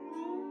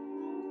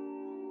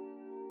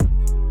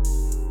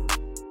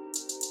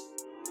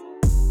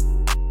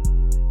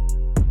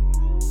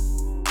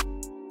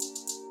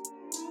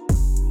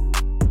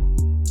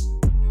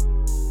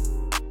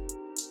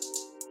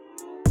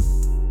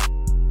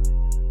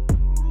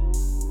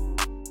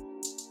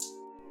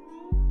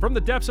From the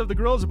depths of the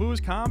Grills of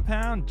Booze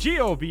compound,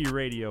 GOB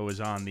Radio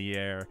is on the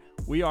air.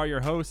 We are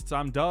your hosts.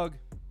 I'm Doug.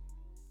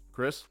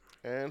 Chris.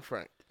 And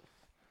Frank.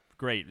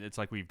 Great. It's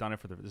like we've done it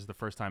this is the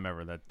first time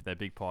ever. That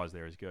big pause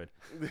there is good.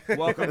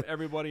 Welcome,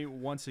 everybody,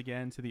 once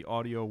again to the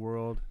audio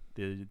world.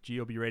 The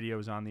GOB Radio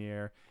is on the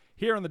air.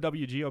 Here on the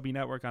WGOB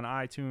network on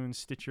iTunes,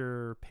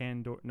 Stitcher,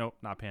 Pandora. No,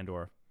 not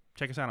Pandora.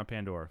 Check us out on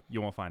Pandora.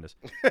 You won't find us.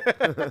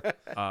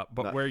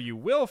 But where you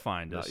will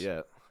find us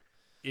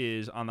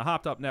is on the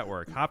Hopped Up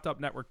Network.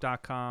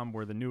 HoppedUpNetwork.com.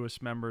 We're the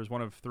newest members,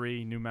 one of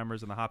 3 new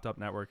members on the Hopped Up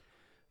Network,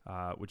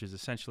 which is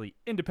essentially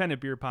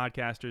independent beer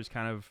podcasters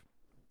kind of,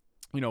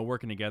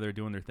 working together,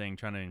 doing their thing,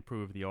 trying to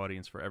improve the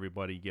audience for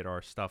everybody, get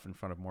our stuff in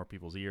front of more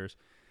people's ears.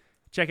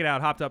 Check it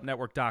out,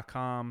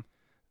 HoppedUpNetwork.com.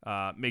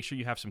 Make sure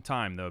you have some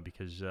time, though,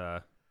 because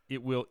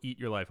it will eat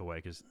your life away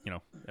because,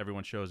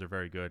 everyone's shows are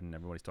very good and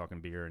everybody's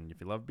talking beer. And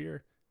if you love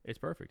beer, it's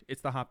perfect.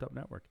 It's the Hopped Up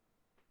Network.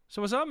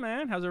 So what's up,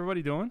 man? How's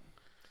everybody doing?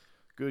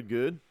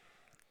 Good.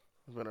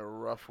 It's been a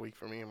rough week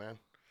for me, man.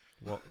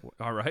 Well,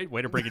 all right.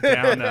 Way to bring it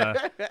down.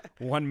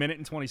 1 minute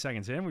and 20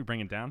 seconds in, we bring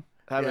it down.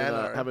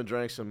 Haven't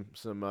drank some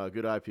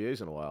good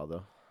IPAs in a while,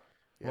 though.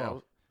 Yeah.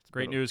 Well,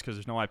 great news because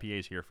there's no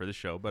IPAs here for this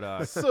show.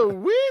 But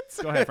Sweet.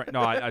 Go ahead, Frank.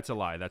 No, that's a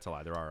lie. That's a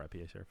lie. There are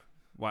IPAs here.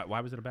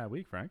 Why was it a bad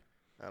week, Frank?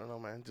 I don't know,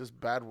 man. Just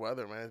bad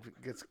weather, man.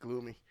 It gets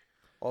gloomy.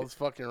 All this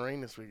fucking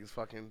rain this week is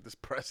fucking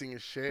depressing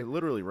as shit. It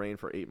literally rained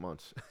for 8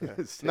 months. Yeah.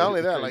 Not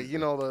only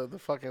that, the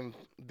fucking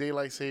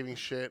daylight saving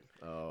shit.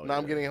 Oh, now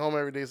I'm getting home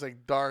every day. It's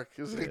like dark.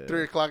 It's like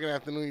 3 o'clock in the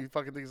afternoon. You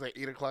fucking think it's like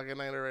 8 o'clock at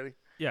night already.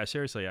 Yeah,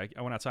 seriously. I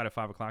went outside at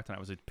 5 o'clock tonight.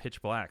 It was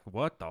pitch black.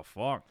 What the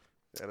fuck?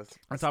 Yeah,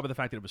 on top of the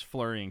fact that it was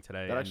flurrying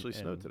today. That actually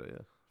snowed today,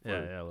 yeah.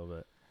 Yeah, a little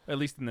bit. At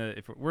least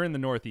if we're in the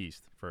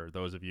Northeast, for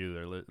those of you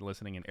that are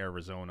listening in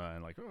Arizona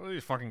and like, what are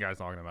these fucking guys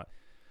talking about?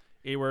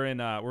 Hey, we're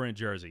in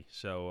Jersey,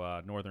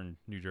 so northern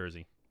New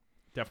Jersey.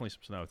 Definitely some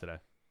snow today.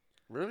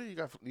 Really?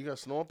 You got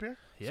snow up here?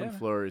 Yeah. Some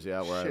flurries,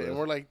 yeah. Where Shit, and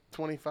we're like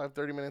 25,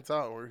 30 minutes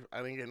out. I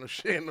didn't get no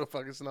shit, no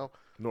fucking snow.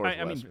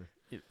 Northwestern.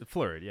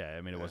 Flurried, yeah.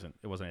 I mean, it wasn't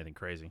anything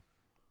crazy.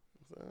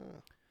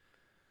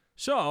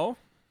 So,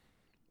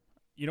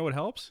 you know what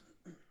helps?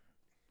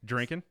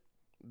 Drinking.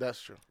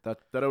 That's true.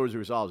 That always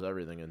resolves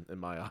everything in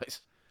my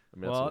eyes. I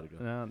mean, Well,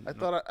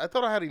 that's what I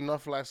thought I had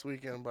enough last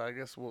weekend, but I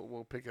guess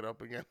we'll pick it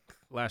up again.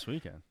 Last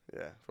weekend.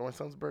 Yeah, for my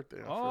son's birthday.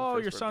 Oh,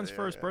 your son's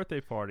first birthday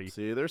party.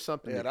 See, there's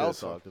something you could have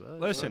talked about.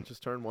 Listen,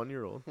 just turned 1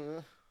 year old.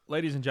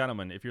 Ladies and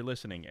gentlemen, if you're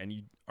listening and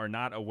you are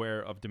not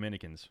aware of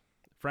Dominicans,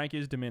 Frank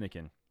is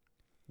Dominican.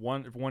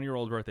 1 year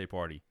old birthday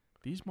party.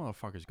 These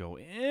motherfuckers go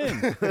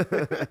in,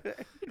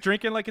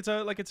 drinking like it's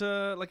a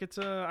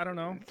I don't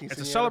know. It's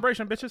a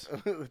celebration, bitches.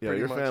 Yeah,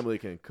 your family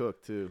can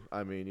cook too.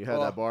 I mean, you had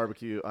that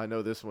barbecue. I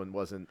know this one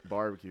wasn't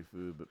barbecue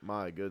food, but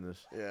my goodness.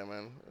 Yeah,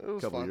 man, it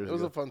was fun. It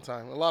was a fun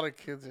time. A lot of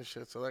kids and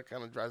shit, so that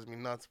kind of drives me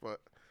nuts. But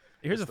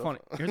here's a funny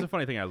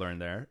thing I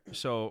learned there.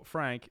 So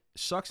Frank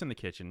sucks in the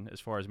kitchen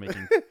as far as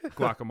making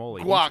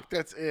guacamole. Guac,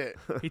 that's it.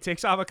 He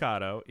takes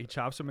avocado, he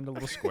chops them into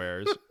little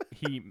squares,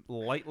 he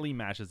lightly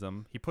mashes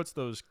them, he puts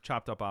those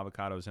chopped up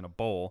avocados in a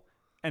bowl,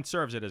 and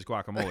serves it as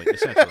guacamole,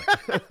 essentially.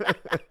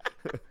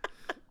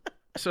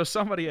 So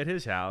somebody at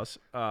his house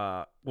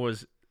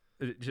was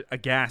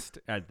aghast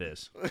at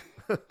this.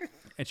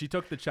 And she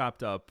took the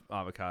chopped up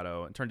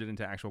avocado and turned it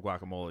into actual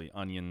guacamole,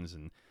 onions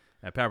and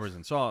peppers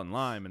and salt and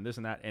lime and this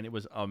and that, and it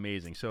was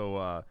amazing.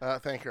 So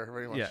thank her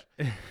very much.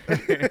 Yeah.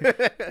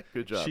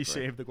 Good job. She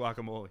saved the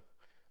guacamole.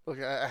 Look,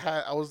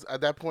 I was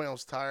at that point. I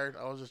was tired.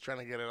 I was just trying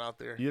to get it out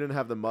there. You didn't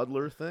have the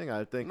muddler thing.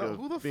 I think. No, of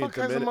who the being fuck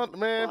has a muddler,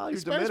 man? Well,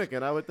 you're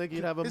Dominican. I would think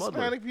you'd have a muddler.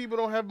 Hispanic people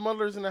don't have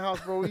muddlers in the house,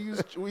 bro.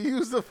 We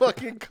use the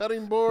fucking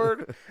cutting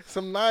board,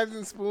 some knives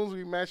and spoons.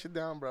 We mash it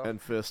down, bro.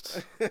 And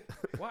fists.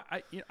 Why?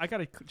 I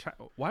gotta.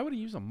 Why would he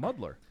use a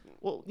muddler?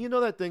 Well, you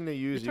know that thing they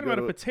use. You're talking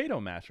about a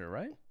potato masher,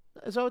 right?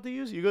 Is that what they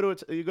use? You go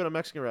to a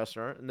Mexican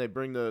restaurant and they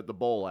bring the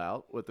bowl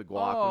out with the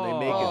guac and they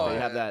make it. They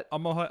have that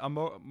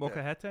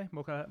molcajete,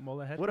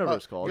 whatever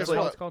it's called. Guess what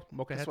what? it's called?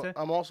 Molcajete.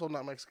 I'm also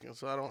not Mexican,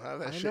 so I don't have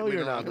that I shit. know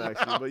you're not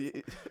Mexican, but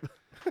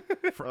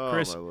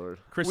Chris, oh my lord.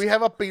 Chris, we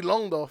have a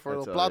pilón though for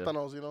the That's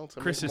plátanos, you know.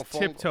 To Chris make is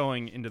them a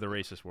tiptoeing into the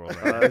racist world.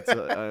 Right?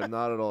 I am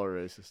not at all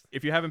racist.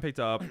 If you haven't picked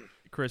up,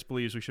 Chris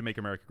believes we should make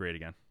America great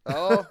again.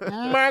 Oh,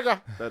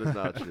 mega! That is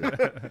not true.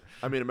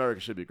 I mean, America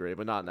should be great,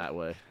 but not in that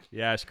way.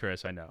 Yes,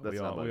 Chris, I know. That's we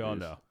all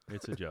know.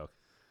 It's a joke.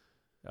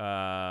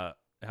 How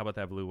about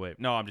that blue wave?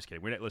 No, I'm just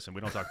kidding. Listen, we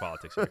don't talk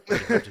politics here.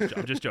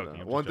 I'm just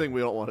joking. One thing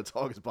we don't want to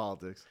talk is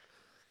politics.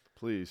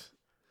 Please.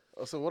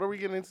 Oh, so what are we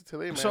getting into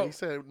today, man? So, you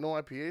said no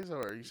IPAs,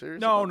 or are you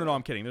serious? No,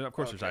 I'm kidding. Of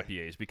course there's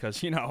IPAs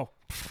because,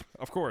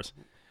 of course.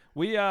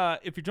 We,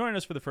 if you're joining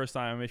us for the first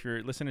time, if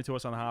you're listening to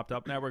us on the Hopped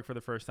Up Network for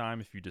the first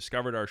time, if you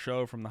discovered our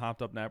show from the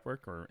Hopped Up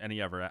Network or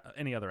any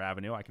other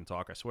avenue, I can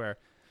talk, I swear.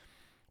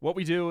 What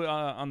we do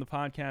on the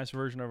podcast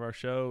version of our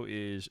show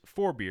is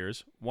 4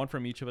 beers, one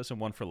from each of us and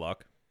one for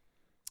luck.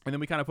 And then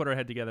we kind of put our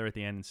head together at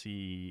the end and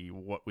see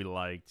what we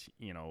liked,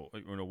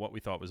 what we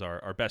thought was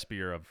our best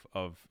beer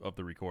of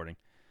the recording.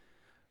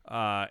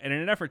 And in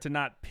an effort to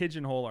not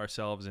pigeonhole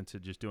ourselves into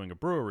just doing a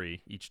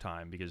brewery each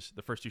time, because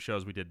the first 2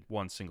 shows we did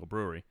one single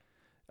brewery,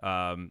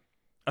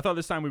 I thought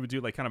this time we would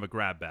do like kind of a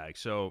grab bag.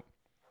 So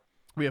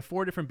we have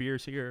 4 different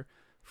beers here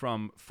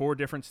from 4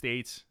 different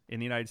states in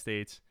the United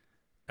States,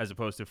 as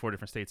opposed to 4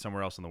 different states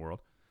somewhere else in the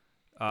world.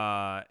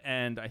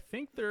 And I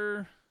think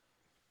they're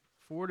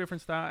 4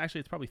 different styles. Actually,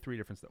 it's probably 3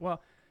 different styles.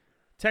 Well,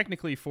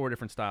 technically 4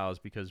 different styles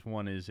because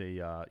one is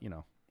a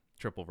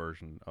triple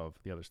version of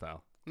the other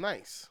style.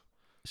 Nice.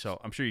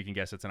 So I'm sure you can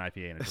guess it's an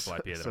IPA and a triple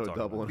IPA that So I'm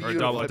talking double about. and Or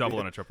triple a double IPA.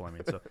 and a triple, I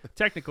mean. So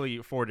technically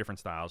 4 different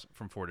styles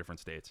from 4 different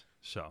states.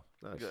 So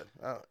Nice. Good.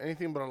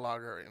 Anything but a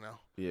lager right now.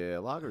 Yeah,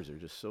 lagers are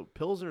just so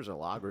Pilsners and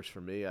lagers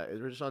for me.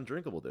 They're just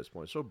undrinkable at this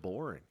point. So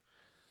boring.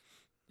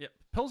 yeah,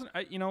 Pilsner.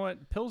 You know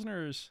what?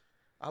 Pilsners.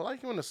 I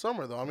like them in the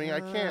summer though. I mean, I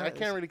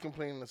can't really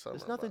complain in the summer.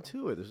 There's nothing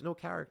to it. There's no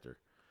character.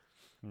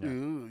 Yeah.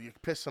 Ooh, you're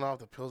pissing off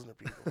the Pilsner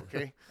people.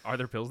 Okay. Are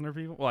there Pilsner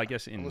people? Well, I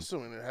guess I'm in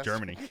assuming it has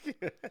Germany.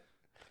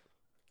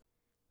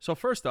 So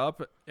first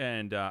up,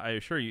 and I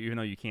assure you, even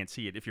though you can't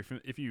see it, if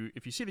you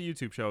see the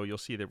YouTube show, you'll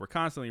see that we're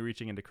constantly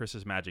reaching into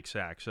Chris's magic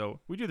sack. So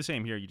we do the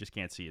same here. You just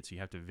can't see it, so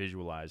you have to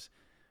visualize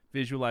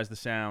the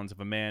sounds of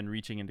a man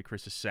reaching into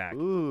Chris's sack.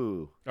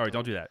 Ooh. All right,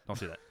 don't do that. Don't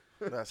do that.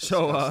 That's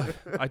So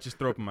disgusting. I just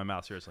threw up in my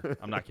mouth. Seriously,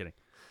 I'm not kidding.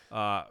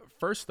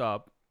 First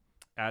up,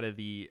 out of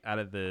the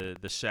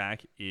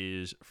sack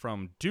is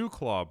from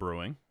Dewclaw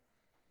Brewing.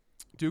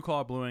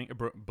 Dewclaw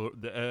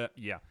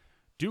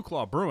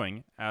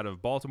Brewing out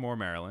of Baltimore,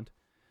 Maryland.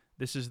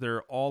 This is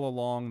their All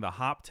Along the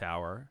Hop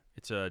Tower.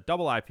 It's a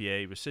double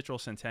IPA with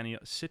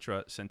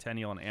Citra,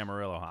 Centennial, and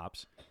Amarillo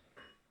hops.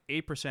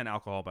 8%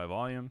 alcohol by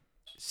volume,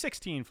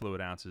 16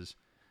 fluid ounces.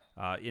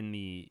 In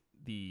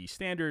the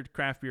standard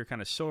craft beer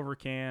kind of silver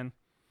can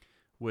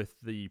with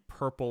the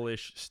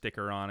purplish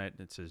sticker on it.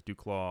 It says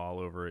Dewclaw all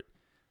over it.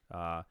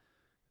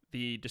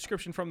 The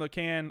description from the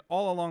can: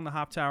 All Along the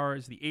Hop Tower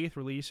is the 8th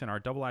release in our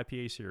double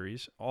IPA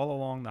series. All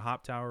Along the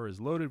Hop Tower is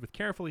loaded with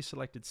carefully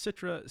selected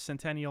Citra,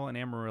 Centennial, and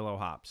Amarillo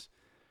hops.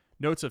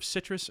 Notes of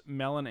citrus,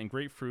 melon, and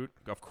grapefruit,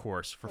 of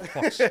course, for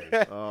fuck's sake.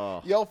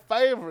 Oh. Your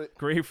favorite.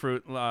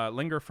 Grapefruit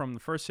linger from the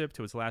first sip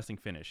to its lasting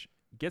finish.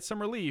 Get some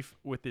relief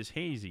with this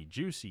hazy,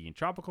 juicy, and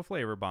tropical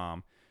flavor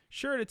bomb,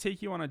 sure to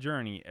take you on a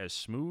journey as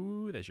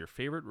smooth as your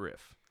favorite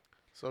riff.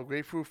 So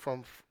grapefruit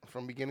from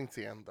beginning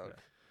to end, Doug.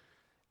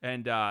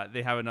 And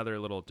they have another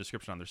little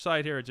description on their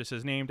site here. It just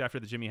says, named after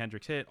the Jimi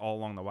Hendrix hit, All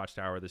Along the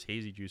Watchtower, this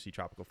hazy, juicy,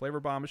 tropical flavor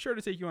bomb is sure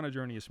to take you on a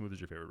journey as smooth as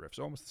your favorite riff.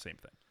 So almost the same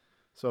thing.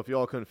 So if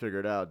y'all couldn't figure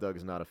it out, Doug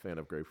is not a fan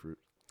of grapefruit.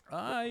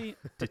 I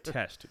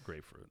detest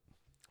grapefruit.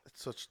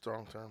 It's such a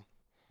strong term.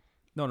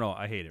 No,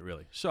 I hate it,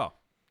 really. So,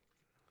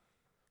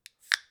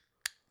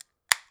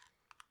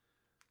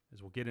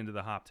 as we'll get into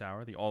the Hop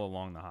Tower, the All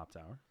Along the Hop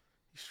Tower.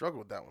 You struggled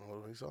with that one,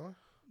 what we saw.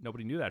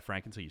 Nobody knew that,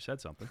 Frank, until you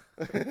said something.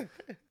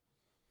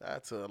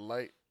 That's a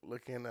light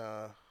looking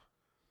IPA.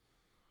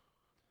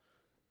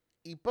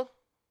 Well,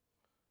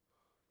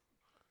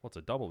 it's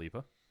a double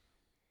IPA.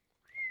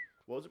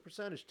 What was the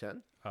percentage?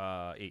 10?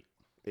 8. 8.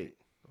 Okay.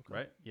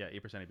 Right? Yeah, 8%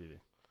 ABV.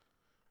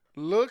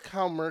 Look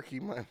how murky,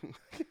 man.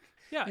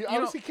 Yeah, You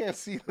honestly can't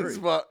see this, Very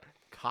but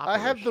I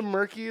have Copperish. the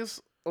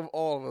murkiest of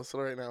all of us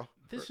right now.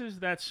 this is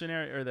that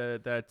scenario, or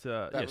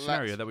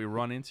scenario last- that we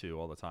run into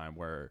all the time,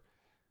 where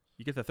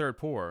you get the third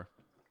pour,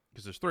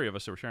 because there's 3 of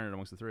us, so we're sharing it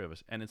amongst the 3 of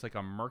us, and it's like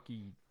a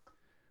murky,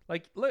 it's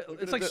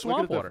like at the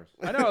swamp water.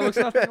 difference. I know, it looks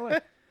nothing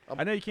like.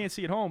 I know you can't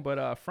see at home,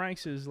 but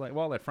Frank's is like.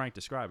 Well, I'll let Frank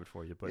describe it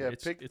for you, but Yeah,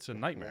 it's a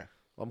nightmare.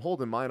 I'm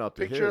holding mine up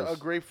to Picture his. a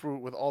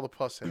grapefruit with all the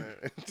pus in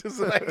it. Just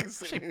so I can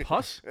see. Say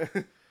pus?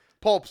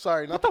 Pulp,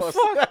 sorry, not What the pus.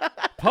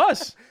 fuck?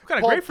 Pus? What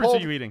kind of Pulp, grapefruits pulp.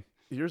 are you eating?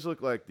 Yours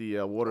look like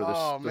the water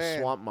Oh, the man.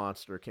 swamp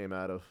monster came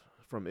out of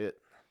from it.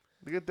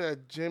 Look at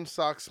that gym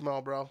sock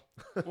smell, bro.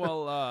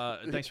 Well,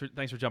 thanks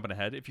for jumping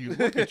ahead. If you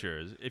look at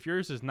yours, if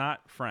yours is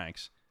not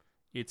Frank's,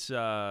 it's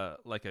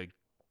like a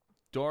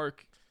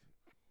dark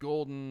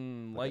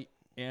golden, light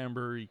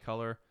ambery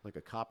color, Like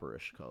a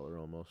copperish color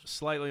almost.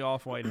 slightly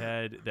off-white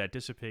head that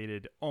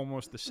dissipated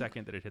almost the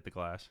second that it hit the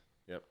glass.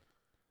 Yep.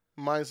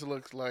 Mine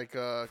looks like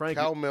Frank,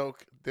 cow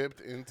milk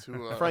dipped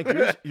into. Frank,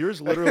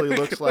 yours literally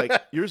looks like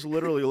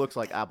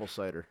apple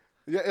cider.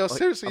 Yeah, yo,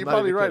 seriously, I'm you're not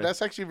probably even right. kidding.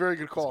 That's actually a very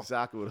good That's call.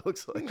 exactly what it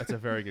looks like. That's a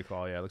very good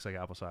call. Yeah, it looks like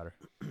apple cider.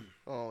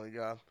 Oh my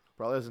god,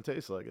 Probably doesn't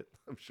taste like it.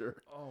 I'm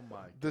sure. Oh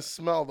my! the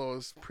smell though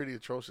is pretty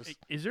atrocious.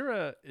 Is there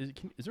a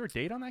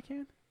date on that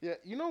can? Yeah,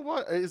 you know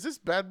what? Is this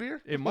bad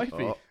beer? It might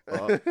be.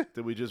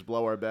 Did we just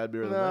blow our bad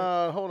beer of the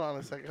night? No, hold on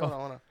a second. Hold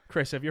on.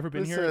 Chris, have you ever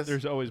been This here? says-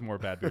 There's always more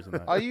bad beers than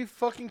that. Are you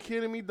fucking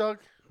kidding me, Doug?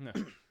 No.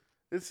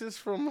 This is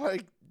from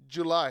like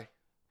July.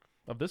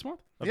 Of this month?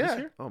 Of Yeah. this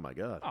year? Oh my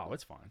god. Oh,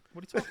 it's fine.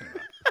 What are you talking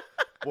about?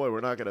 Boy,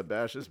 we're not gonna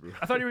bash this brew.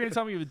 I thought you were going to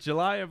tell me it was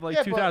July of like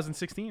Yeah, but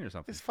 2016 or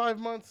something. It's 5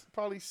 months,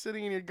 probably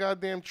sitting in your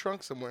goddamn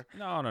trunk somewhere.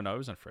 No. It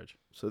was in the fridge.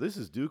 So this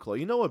is Dewclaw.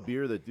 You know a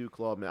beer that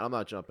Dewclaw, man, I'm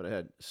not jumping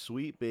ahead.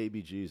 Sweet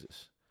Baby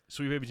Jesus.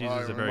 Sweet Baby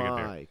Jesus is a very good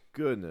beer. My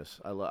goodness.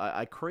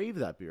 I crave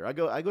that beer. I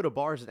go to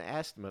bars and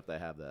ask them if they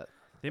have that.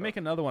 They make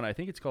another one. I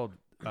think it's called.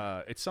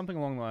 It's something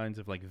along the lines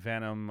of like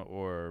Venom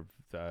or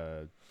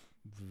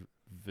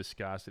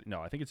viscosity.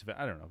 No, I think it's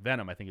I don't know.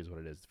 Venom, I think is what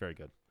it is. It's very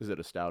good. Is it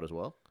a stout as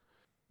well?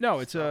 No,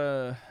 it's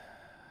a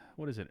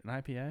what is it? An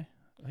IPA?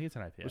 I think it's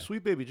an IPA. Well,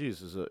 Sweet Baby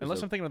Jesus is a.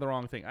 Unless I'm thinking of the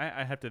wrong thing.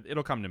 I have to.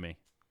 It'll come to me.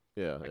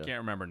 Yeah, I can't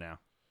remember now.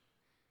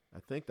 I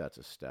think that's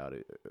a stout.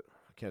 I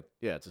can't.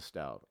 Yeah, it's a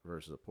stout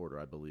versus a porter,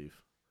 I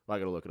believe. Well, I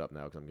got to look it up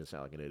now because I'm gonna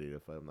sound like an idiot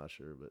if I'm not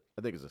sure, but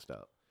I think it's a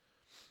stout.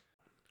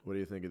 What do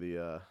you think of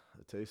the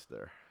taste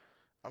there?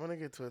 I'm gonna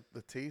get to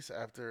the taste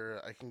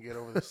after I can get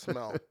over the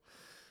smell.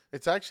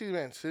 It's actually,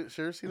 man,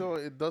 seriously though,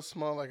 it does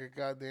smell like a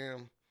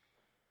goddamn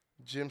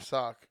gym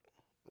sock.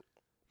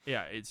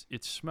 Yeah,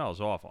 it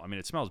smells awful. I mean,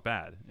 it smells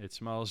bad. It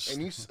smells.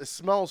 And it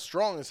smells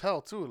strong as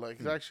hell too. Like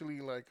it's actually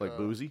like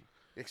boozy.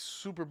 It's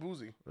super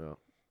boozy. Yeah.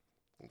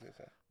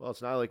 Well,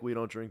 it's not like we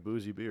don't drink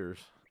boozy beers.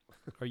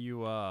 Are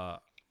you? Are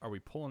we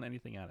pulling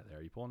anything out of there?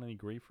 Are you pulling any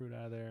grapefruit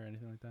out of there?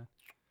 Anything like that?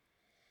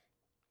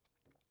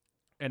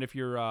 And if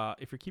you're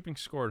keeping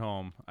score at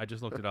home, I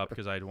just looked it up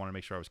because I want to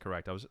make sure I was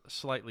correct. I was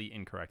slightly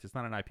incorrect. It's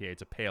not an IPA.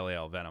 It's a pale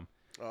ale, Venom.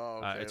 Oh,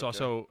 okay, it's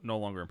also no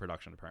longer in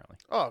production apparently.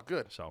 Oh,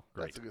 good. So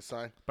great. That's a good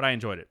sign. But I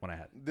enjoyed it when I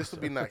had it. This will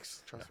be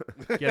next. Trust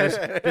me.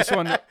 Yeah, this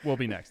one will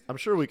be next. I'm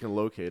sure we can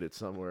locate it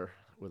somewhere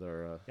with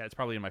our. Yeah, it's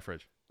probably in my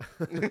fridge.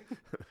 Did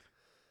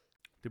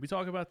we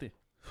talk about the?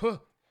 How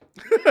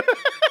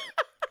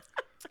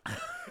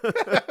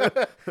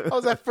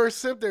was that first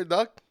sip there,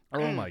 Duck?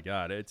 Oh my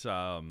God, it's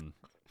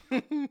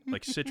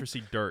like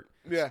citrusy dirt.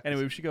 Yeah.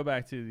 Anyway, we should go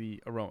back to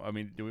the aroma. I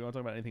mean, do we want to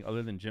talk about anything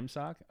other than gym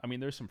sock? I mean,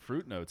 there's some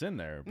fruit notes in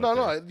there. But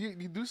No,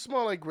 you do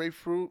smell like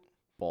grapefruit.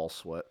 Ball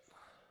sweat.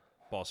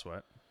 Ball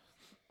sweat.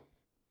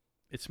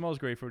 It smells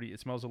grapefruity. It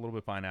smells a little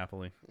bit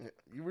pineapple-y.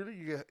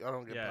 Yeah, I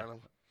don't get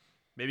pineapple.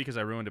 Maybe because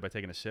I ruined it by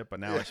taking a sip, but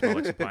now I smell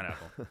like some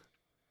pineapple.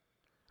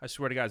 I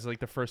swear to God, it's like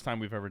the first time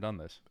we've ever done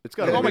this. It's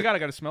got. Oh my God, I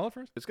got to smell it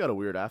first. It's got a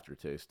weird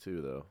aftertaste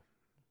too, though.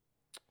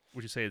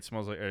 Would you say it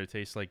smells like, or it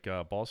tastes like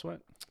ball sweat?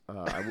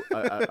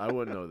 I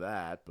wouldn't know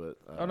that, but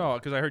oh no,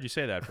 because I heard you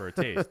say that for a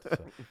taste. So.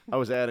 I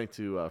was adding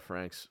to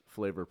Frank's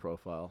flavor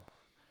profile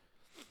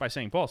By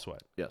saying ball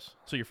sweat. Yes.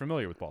 So you're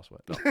familiar with ball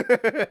sweat.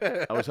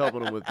 I was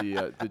helping him with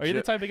the. Are you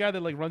the type of guy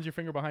that like runs your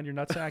finger behind your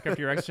nutsack after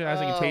you're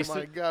exercising and tastes it? Oh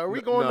my God, are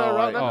we going that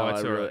route now? Oh,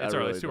 it's early. It's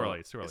early. It's too early.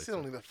 It's too early. It's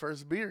only the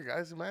first beer,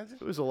 guys. Imagine.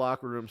 It was a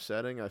locker room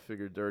setting. I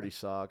figured dirty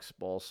socks,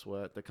 ball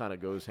sweat. That kind of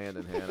goes hand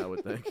in hand, I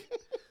would think.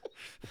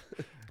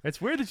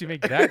 It's weird that you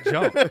make that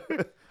jump.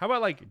 How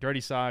about like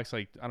dirty socks,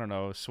 like I don't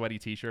know, sweaty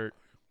T-shirt?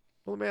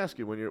 Well, let me ask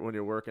you: when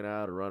you're working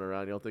out or running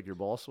around, you don't think your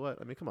ball sweat?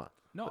 I mean, come on.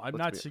 No, I'm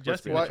not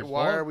suggesting.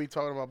 Why are we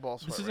talking about ball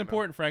sweat? This is right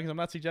important, Frank. I'm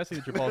not suggesting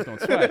that your balls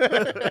don't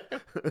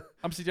sweat.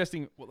 I'm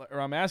suggesting, or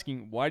I'm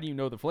asking, why do you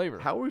know the flavor?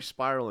 How are we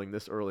spiraling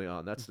this early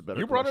on? That's the better.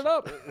 You brought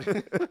question.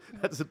 it up.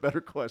 That's a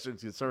better question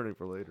concerning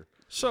for later.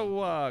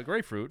 So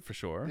grapefruit for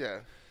sure.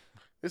 Yeah,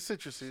 it's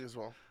citrusy as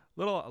well.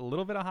 A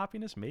little bit of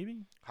hoppiness,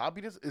 maybe.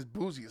 Hoppiness is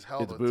boozy as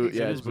hell. It's though. boozy.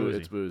 Yeah, is boozy.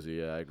 It's boozy.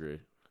 Yeah, I agree.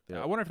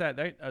 Yeah. I wonder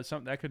if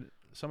some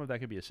of that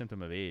could be a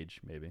symptom of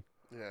age, maybe.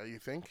 Yeah, you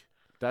think?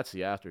 That's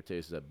the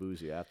aftertaste. That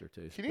boozy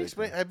aftertaste. Can you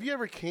explain? Have you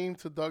ever came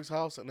to Doug's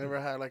house and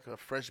never had like a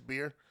fresh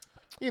beer?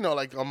 You know,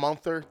 like a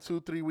monther,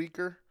 2-3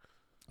 weeker.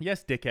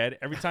 Yes, dickhead.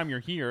 Every time you're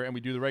here and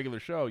we do the regular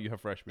show, you have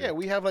fresh beer. Yeah,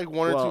 we have like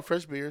one or two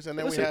fresh beers, and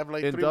then we have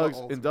like in 3 Doug's,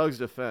 month-olds. in Doug's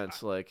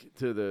defense, like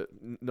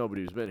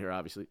nobody who's been here,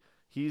 obviously,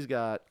 he's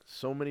got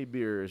so many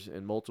beers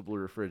in multiple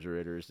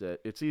refrigerators that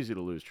it's easy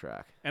to lose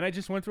track. And I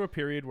just went through a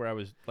period where I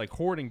was like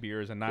hoarding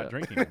beers and not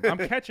drinking them.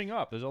 I'm catching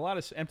up. There's a lot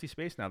of empty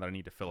space now that I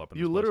need to fill up.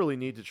 You literally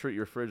need to treat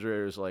your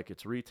refrigerators like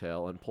it's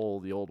retail and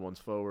pull the old ones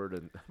forward.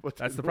 And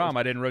that's the problem.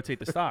 I didn't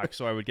rotate the stock,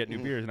 so I would get new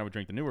beers and I would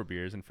drink the newer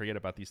beers and forget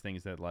about these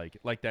things that like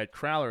that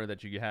Crowler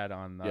that you had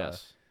on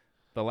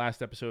the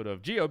last episode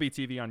of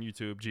GOBTV on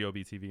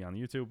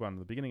YouTube, on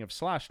the beginning of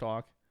Slash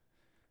Talk.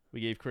 We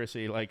gave Chris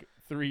a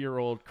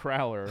 3-year-old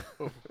Crowler.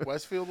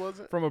 Westfield, was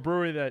it? From a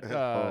brewery that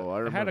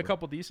I had a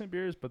couple decent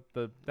beers, but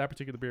that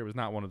particular beer was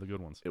not one of the good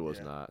ones. It was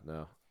not,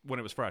 no. When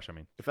it was fresh, I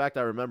mean. In fact,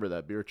 I remember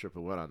that beer trip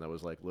we went on. That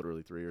was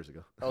literally 3 years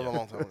ago. That was a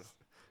long time ago.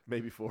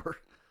 Maybe 4.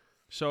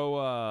 So,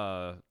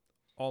 all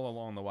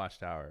along the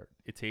Watchtower,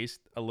 it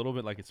tastes a little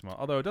bit like it smells.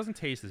 Although it doesn't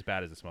taste as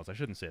bad as it smells. I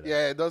shouldn't say that.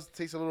 Yeah, it does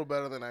taste a little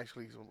better than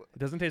actually. It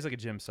doesn't taste like a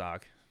gym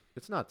sock.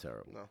 It's not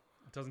terrible. No.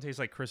 It doesn't taste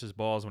like Chris's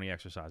balls when he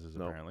exercises,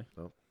 apparently.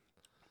 No.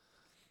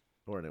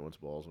 Or anyone's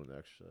balls when they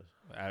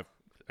exercise.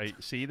 I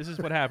see, this is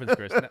what happens,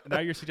 Chris. Now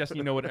you're suggesting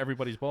you know what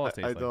everybody's balls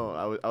taste like. I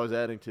don't. I was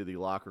adding to the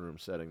locker room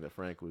setting that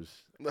Frank was.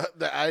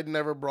 That I'd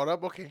never brought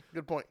up. Okay,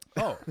 good point.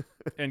 Oh,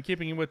 and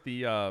keeping in with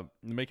the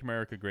Make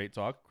America Great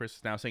talk, Chris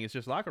is now saying it's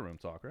just locker room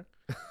talk, right?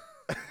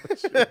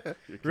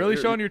 Really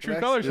showing your true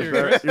colors here,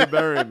 Chris. You're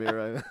burying me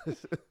right now.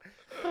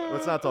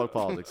 Let's not talk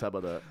politics. How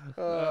about that?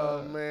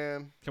 Oh,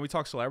 man. Can we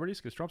talk celebrities?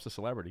 Because Trump's a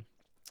celebrity.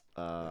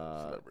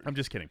 I'm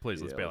just kidding.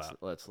 Please, let's bail out.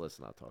 Let's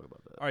not talk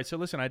about that. All right, so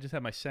listen, I just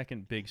had my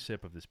second big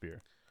sip of this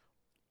beer,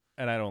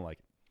 and I don't like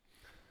it.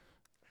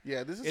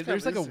 Yeah, this is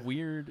there's like a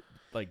weird,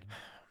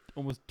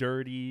 almost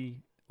dirty,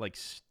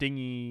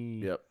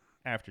 stingy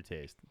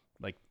aftertaste.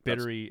 like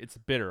bittery. It's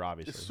bitter,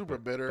 obviously. It's super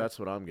but bitter. That's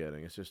what I'm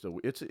getting. It's just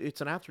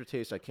it's an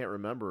aftertaste I can't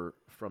remember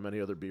from any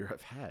other beer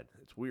I've had.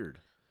 It's weird.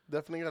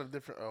 Definitely got a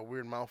different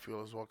weird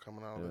mouthfeel as well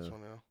coming out of this Yeah.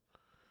 one.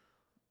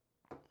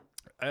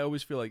 I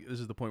always feel like this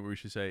is the point where we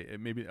should say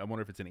maybe. I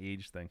wonder if it's an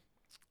age thing.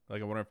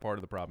 Like I wonder if part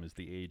of the problem is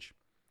the age.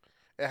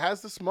 It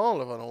has the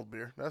smell of an old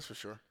beer, that's for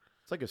sure.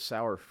 It's like a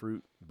sour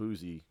fruit,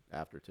 boozy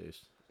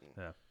aftertaste.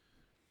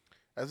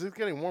 As it's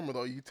getting warmer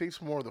though, you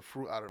taste more of the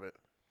fruit out of it.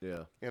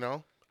 Yeah. You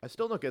know, I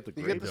still don't get the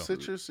you grapefruit. get the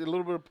citrus, a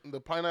little bit.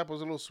 The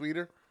pineapple's a little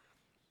sweeter.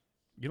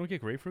 You don't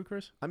get grapefruit,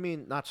 Chris? I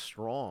mean, not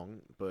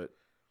strong, but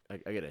I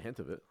get a hint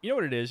of it. You know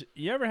what it is?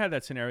 You ever had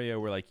that scenario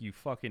where like you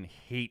fucking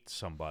hate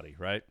somebody,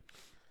 right?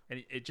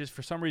 And it just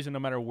for some reason, no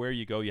matter where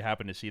you go, you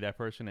happen to see that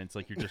person, and it's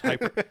like you're just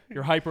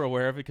you're hyper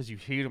aware of it because you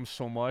hate them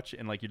so much,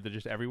 and like they're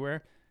just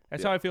everywhere.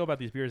 That's how I feel about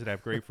these beers that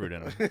have grapefruit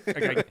in them.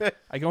 Like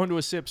I go into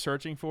a sip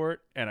searching for it,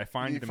 and I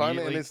find it find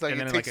it, immediately, and it's like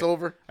and it then, takes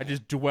over. I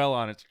just dwell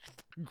on it.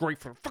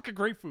 Grapefruit, fucking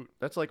grapefruit.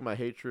 That's like my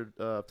hatred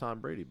of Tom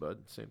Brady, bud.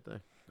 Same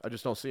thing. I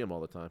just don't see him all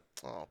the time.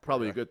 Oh,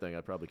 Probably a yeah. good thing.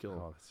 I'd probably kill him.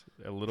 Oh, that's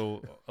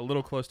a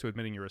little close to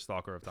admitting you're a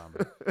stalker of Tom.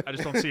 I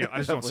just don't see him. I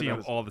just don't see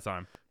him all the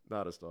time.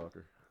 Not a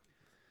stalker.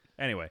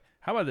 Anyway,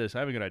 how about this? I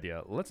have a good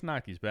idea. Let's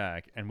knock these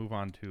back and move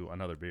on to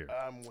another beer.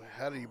 I'm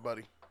ahead of you,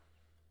 buddy.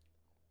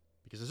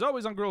 Because as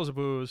always on Girls of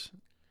Booze,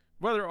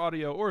 whether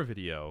audio or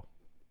video,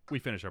 we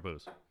finish our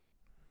booze.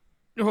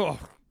 Oh,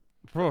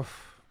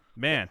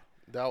 man.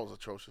 That was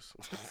atrocious.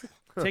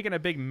 Taking a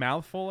big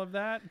mouthful of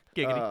that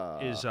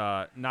is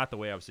not the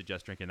way I would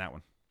suggest drinking that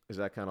one. Is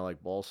that kind of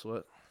like ball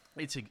sweat?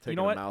 It's Taking you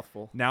know a what?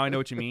 mouthful. Now I know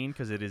what you mean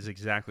because it is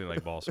exactly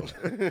like ball sweat.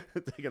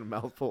 Taking a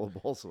mouthful of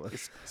ball sweat.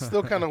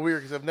 Still kind of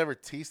weird because I've never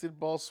tasted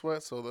ball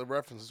sweat, so the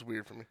reference is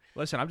weird for me.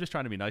 Listen, I'm just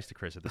trying to be nice to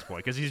Chris at this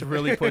point because he's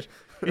really pushing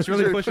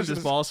really this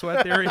pushing ball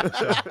sweat theory.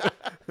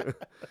 So,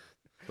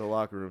 The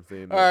locker room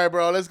theme. All right,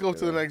 bro, let's go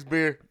to the next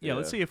beer. yeah,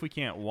 let's Yeah. see if we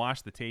can't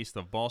wash the taste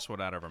of ball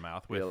sweat out of our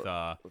mouth with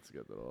Let's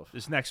get that off.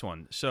 this next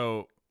one.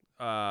 So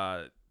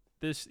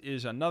this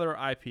is another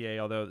IPA,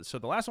 although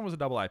the last one was a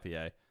double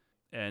IPA.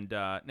 And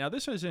now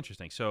this one is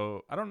interesting.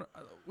 So I don't know.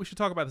 We should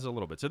talk about this a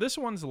little bit. So this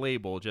one's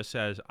label just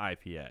says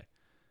IPA.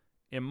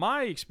 In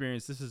my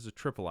experience, this is a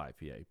triple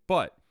IPA.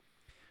 But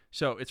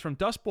so it's from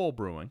Dust Bowl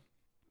Brewing.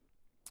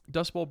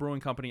 Dust Bowl Brewing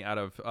Company out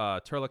of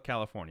Turlock,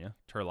 California.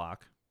 Turlock,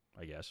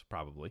 I guess,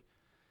 probably.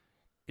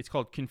 It's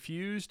called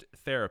Confused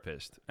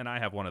Therapist, and I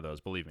have one of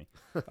those, believe me.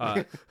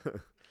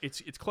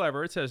 It's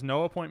clever. It says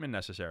no appointment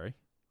necessary,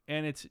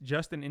 and it's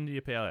just an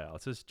India Pale Ale.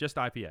 It says just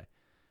IPA.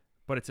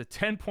 But it's a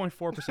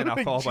 10.4%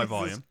 alcohol by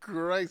volume. Jesus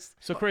Christ.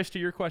 So, Chris, to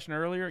your question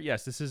earlier,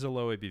 yes, this is a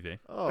low ABV.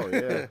 Oh,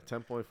 yeah.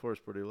 10.4 is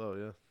pretty low,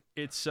 yeah.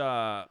 It's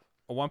a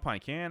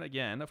 1-pint can,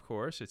 again, of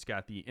course. It's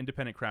got the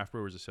Independent Craft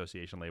Brewers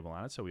Association label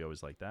on it, so we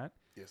always like that.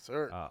 Yes,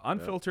 sir.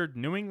 Unfiltered,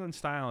 New England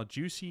style,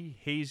 juicy,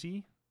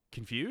 hazy.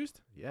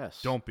 Confused?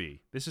 Yes. Don't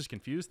be. This is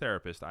Confused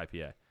Therapist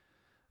IPA.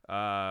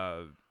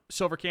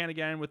 Silver can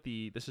again with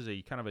this is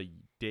a kind of a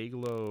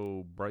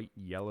Dayglow, bright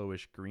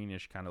yellowish,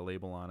 greenish kind of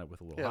label on it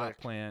with a little hot like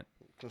plant.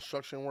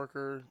 Construction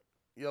worker,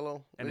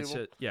 yellow And label. it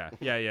says,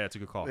 it's a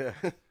good call. Yeah.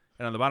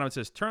 And on the bottom it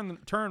says turn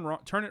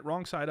it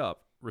wrong side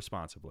up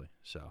responsibly.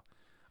 So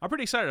I'm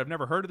pretty excited. I've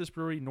never heard of this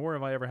brewery, nor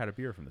have I ever had a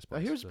beer from this Now,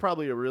 place. here's So-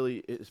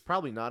 it's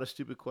probably not a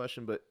stupid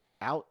question, but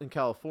out in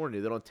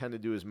California, they don't tend to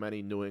do as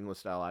many New England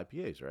style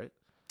IPAs, right?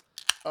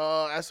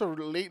 As of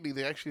lately,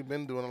 they actually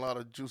been doing a lot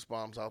of juice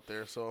bombs out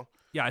there. So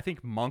yeah, I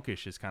think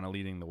Monkish is kind of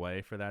leading the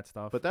way for that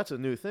stuff. But that's a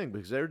new thing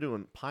because they're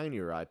doing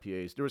Pioneer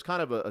IPAs. There was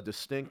kind of a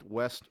distinct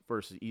West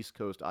versus East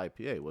Coast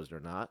IPA, was there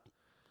not?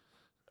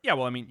 yeah,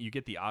 well, I mean, you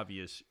get the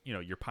obvious,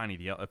 your Pliny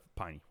the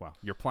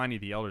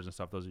Elders and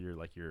stuff. Those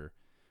are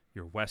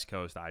your West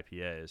Coast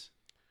IPAs.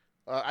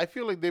 I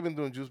feel like they've been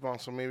doing juice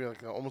bombs for maybe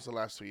like almost the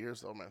last 2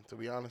 years, though, man. To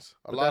be honest,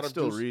 But that's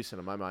still recent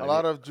in my mind. A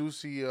lot of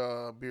juicy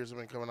beers have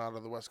been coming out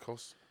of the West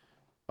Coast.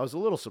 I was a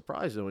little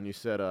surprised though when you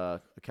said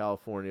a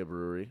California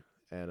brewery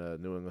and a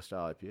New England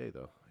style IPA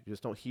though. You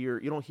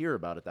don't hear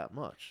about it that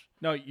much.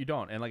 No, you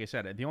don't. And like I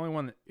said, the only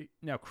one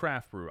now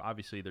craft brew.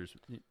 Obviously, there's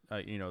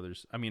like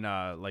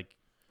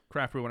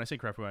craft brew. When I say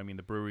craft brew, I mean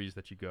the breweries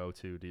that you go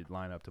to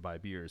line up to buy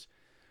beers.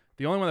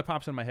 The only one that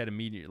pops in my head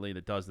immediately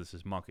that does this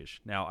is Monkish.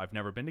 Now, I've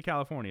never been to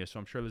California, so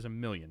I'm sure there's a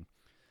million.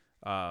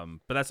 But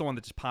that's the one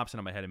that just pops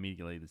into my head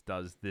immediately that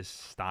does this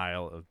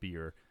style of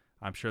beer.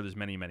 I'm sure there's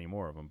many, many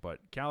more of them. But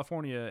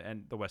California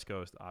and the West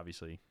Coast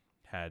obviously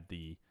had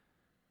the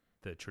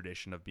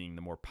tradition of being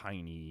the more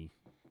piney,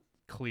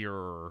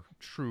 clearer,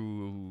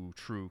 true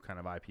kind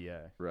of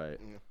IPA. Right.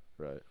 Yeah.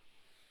 Right.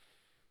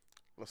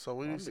 So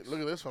look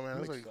at this one, man. I'm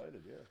It's like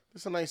excited, yeah.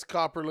 this is a nice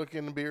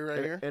copper-looking beer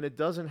right here. And it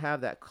doesn't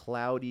have that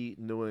cloudy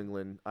New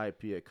England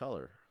IPA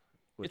color.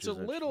 It's a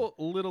little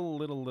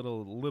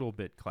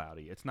bit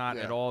cloudy. It's not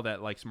at all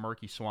that like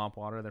murky swamp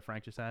water that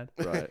Frank just had.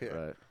 Right, Yeah.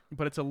 right.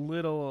 But it's a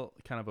little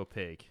kind of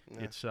opaque.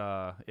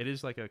 Yeah. It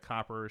is like a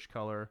copperish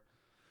color.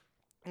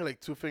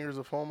 Like 2 fingers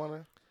of foam on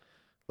it.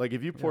 Like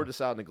if you poured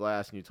this out in a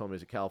glass and you told me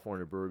it's a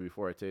California brewery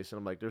before I tasted it,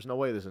 I'm like, there's no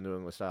way this is a New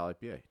England style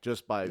IPA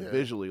just by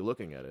visually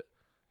looking at it.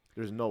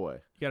 There's no way.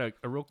 You got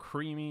a real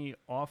creamy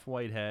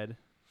off-white head.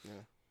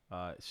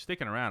 Yeah.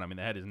 Sticking around. I mean,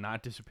 the head is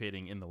not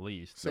dissipating in the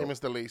least. Same as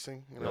the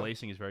lacing. You The know?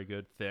 lacing is very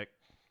good, thick.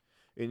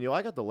 And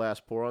I got the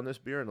last pour on this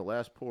beer, and the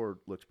last pour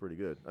looks pretty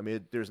good. I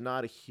mean, there's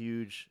not a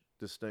huge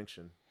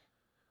distinction.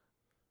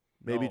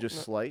 Maybe No.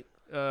 just slight,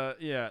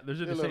 Yeah, there's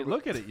a little distinct. bit.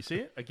 Look at it. You see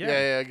it again?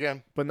 Yeah,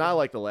 again. but not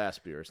like the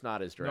last beer. It's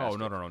not as No, drastic.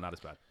 no, not as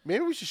bad.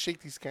 Maybe we should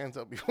shake these cans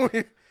up before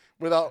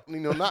without,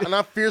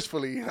 not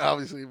fiercely,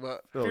 obviously,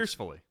 but It'll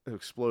Fiercely.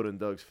 explode in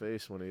Doug's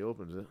face when he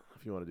opens it.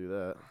 If you want to do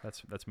that.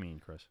 That's mean,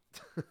 Chris.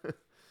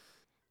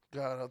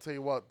 God, I'll tell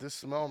you what, this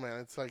smell, man,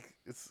 it's like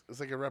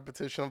a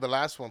repetition of the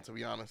last one, to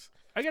be honest.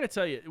 I gotta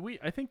tell you,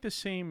 I think the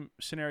same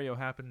scenario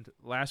happened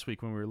last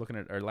week when we were looking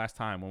at, or last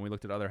time when we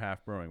looked at Other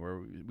Half Brewing, where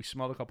we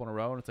smelled a couple in a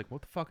row, and it's like,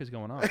 what the fuck is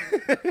going on?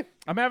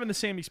 I'm having the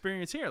same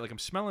experience here. Like, I'm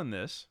smelling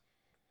this,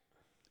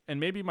 and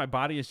maybe my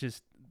body is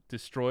just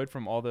destroyed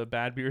from all the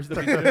bad beers that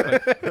we did.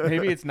 Like,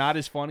 maybe it's not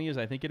as funny as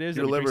I think it is.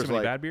 Your that we drink liver's so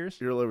many like- bad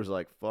beers. Your liver's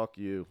like, fuck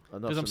you.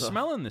 Because I'm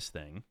smelling this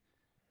thing,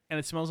 and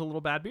it smells a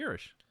little bad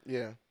beerish.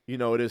 Yeah. You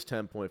know, it is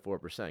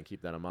 10.4%.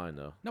 Keep that in mind,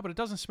 though. No, but it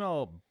doesn't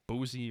smell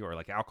boozy or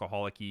like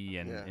alcoholic-y,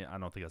 and Yeah. I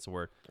don't think that's the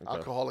word. Okay.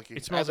 Alcoholic.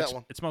 It smells. that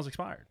one. It smells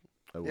expired.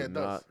 I Yeah, would it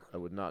does. I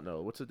would not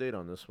know. What's the date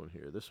on this one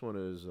here? This one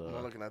is I'm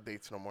not looking at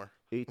dates no more.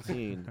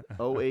 18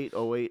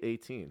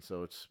 08/08/18.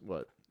 So it's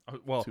what?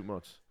 Well, 2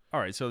 months. all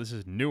right. So this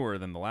is newer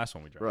than the last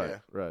one we drank. Right. Yeah.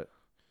 Right.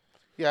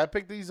 Yeah, I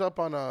picked these up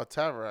on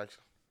Tavern,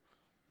 actually.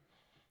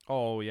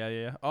 Oh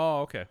yeah.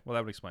 Oh, okay. Well,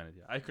 that would explain it.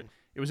 Yeah, I could.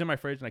 It was in my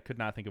fridge, and I could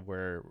not think of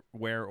where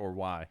or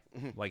why,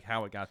 like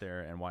how it got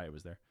there and why it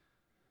was there.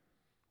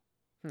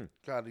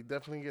 God, you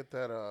definitely get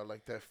that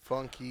like that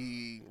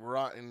funky,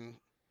 rotten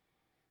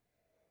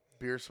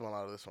beer smell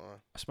out of this one.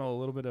 I smell a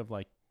little bit of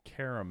like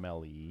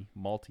caramelly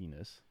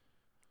maltiness,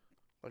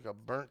 Like a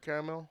burnt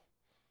caramel.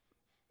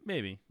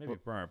 maybe Well-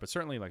 burnt, but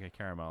certainly like a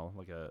caramel,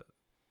 like a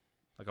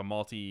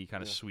malty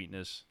kind of Yeah.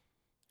 sweetness.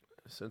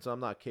 Since I'm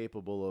not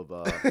capable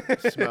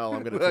of smell,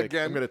 I'm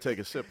Again. gonna take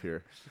a sip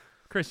here.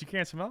 Chris, you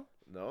can't smell?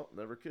 No,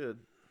 never could.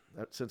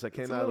 Since I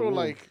came It's out a of the little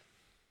womb. like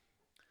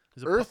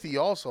There's a earthy,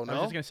 also. I was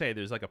No. just gonna say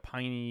there's like a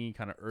piney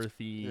kind of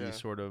earthy Yeah.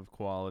 sort of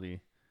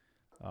quality.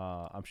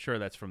 I'm sure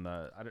that's from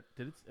the.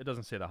 It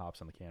doesn't say the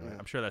hops on the can. Right? Yeah.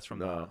 I'm sure that's from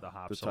no, the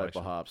hop the type selection.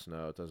 of hops.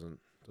 No, it doesn't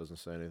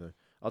say anything.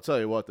 I'll tell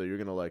you what, though, you're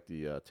gonna like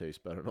the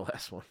taste better than the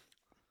last one.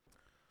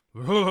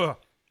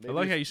 I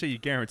like how you say you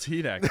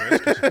guarantee that,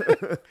 Chris. 'cause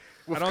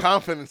With I don't-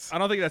 confidence. I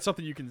don't think that's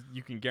something you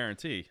can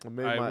guarantee. Well,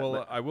 maybe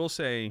I will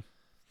say.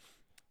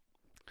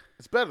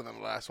 It's better than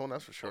the last one,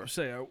 that's for sure.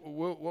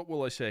 What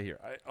will I say here?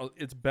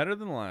 It's better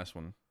than the last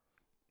one,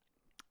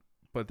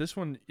 but this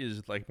one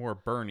is like more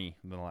burny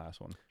than the last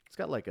one, It's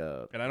got like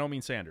a and I don't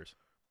mean Sanders.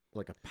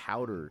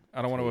 powdered.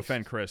 I don't want to taste.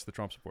 offend Chris, the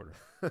Trump supporter,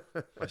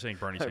 by saying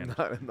Bernie I'm Sanders.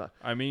 not, I'm not.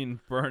 I mean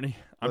Bernie.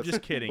 I'm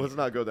just kidding. Let's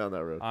not go down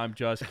that road. I'm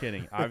just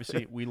kidding.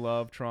 Obviously, we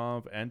love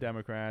Trump and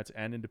Democrats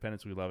and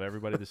independents. We love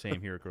everybody the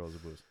same here at Girls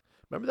of Booze.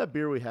 Remember that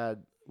beer we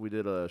had? We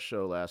did a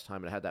show last time,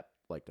 and it had that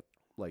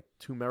like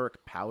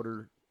turmeric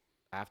powder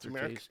aftertaste.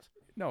 Turmeric?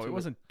 No, it Turmeric.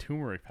 wasn't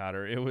turmeric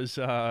powder. It was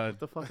What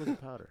the fuck was the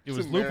powder? it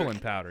was Turmeric. lupulin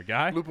powder,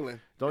 guy. Lupulin.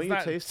 Don't It's you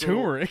not taste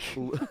turmeric?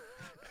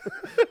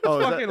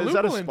 Oh, fucking is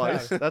that a lupulin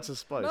spice? powder. That's a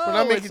spice. No, We're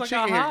not it's making like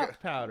chicken a here. hop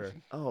powder.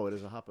 Oh, it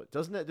is a hop.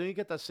 Doesn't it? Don't you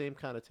get that same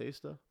kind of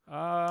taste though?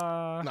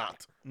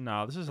 Not.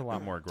 No, this is a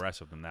lot more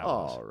aggressive than that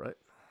All was. right.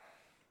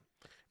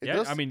 It Yeah,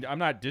 does- I mean, I'm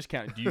not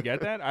discounting. Do you get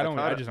that? I don't.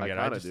 I just don't get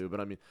it. I I kind of just, do, but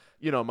I mean,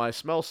 my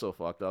smell's so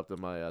fucked up that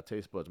my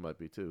taste buds might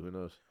be too. Who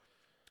knows?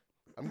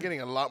 I'm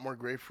getting a lot more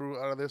grapefruit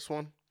out of this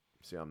one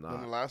See, I'm than the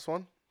not. last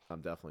one.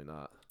 I'm definitely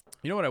not.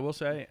 You know what I will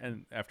say,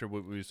 and after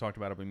what we just talked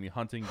about me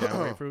hunting down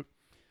grapefruit,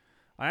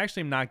 I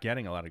actually am not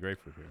getting a lot of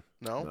grapefruit here.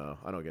 No? No,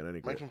 I don't get any. Am I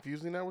Grape.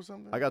 confusing that with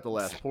something? I got the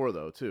last pour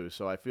though too,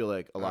 so I feel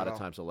like a lot of know.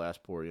 times the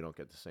last pour you don't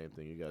get the same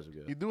thing you guys will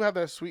get. You do have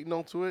that sweet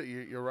note to it.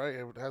 You're right.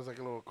 It has like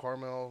a little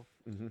caramel,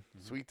 Mm-hmm.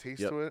 sweet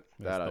taste Yep. to it.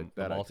 That That's I- the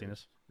that I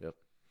maltiness.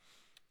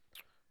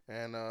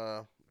 And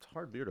It's a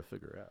hard beer to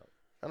figure out.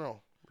 I don't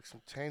know, like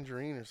some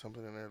tangerine or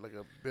something in there, like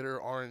a bitter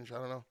orange. I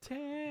don't know.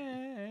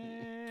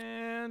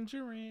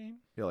 Tangerine.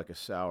 Yeah, like a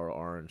sour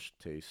orange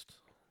taste.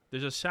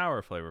 There's a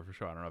sour flavor for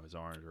sure. I don't know if it's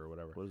orange or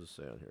whatever. What does it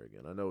say on here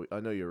again? I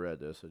know you read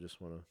this. I just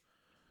want to.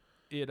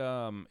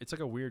 It's like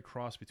a weird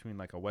cross between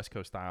like a West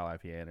Coast style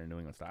IPA and a New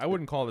England style. I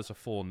wouldn't call this a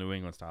full New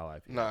England style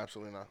IPA. No,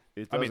 absolutely not.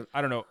 It I doesn't. mean,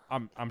 I don't know.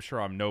 I'm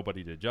sure I'm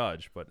nobody to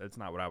judge, but it's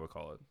not what I would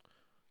call it.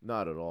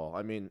 Not at all.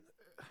 I mean,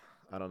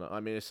 I don't know. I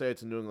mean, they say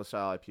it's a New England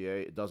style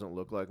IPA. It doesn't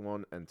look like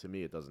one, and to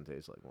me, it doesn't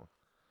taste like one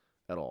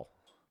at all.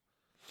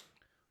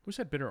 Who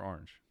said bitter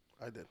orange?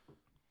 I did.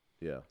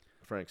 Yeah,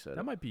 Frank said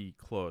That it. might be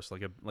close,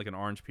 like an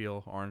orange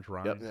peel, orange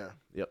rind. Yep.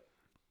 Yeah.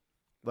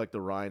 Like the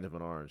rind of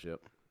an orange. Yep.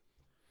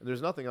 And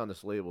there's nothing on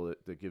this label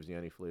that gives you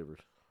any flavors.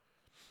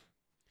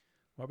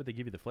 Why would they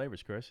give you the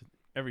flavors, Chris?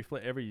 Every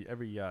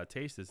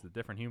taste is the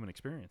different human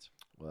experience.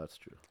 Well, that's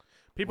true.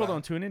 People Wow.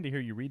 don't tune in to hear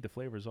you read the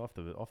flavors off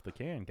the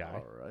can, guy.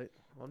 All right.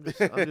 I'm just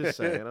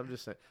saying. I'm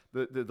just saying.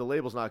 The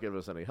label's not giving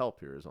us any help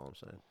here. Is all I'm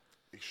saying.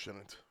 You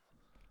shouldn't.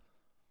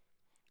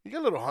 You got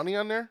a little honey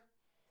on there.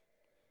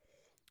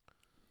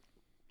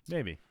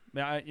 Maybe.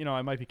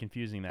 I might be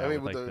confusing that I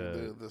mean, with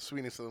with like the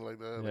sweetness of like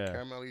the Yeah.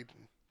 caramelly.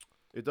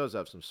 It does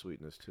have some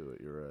sweetness to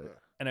it. You're right.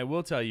 And I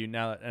will tell you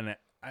now, and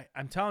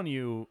I'm telling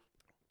you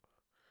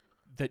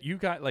that you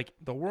got like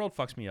the world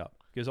fucks me up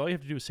because all you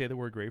have to do is say the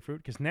word grapefruit.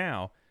 Because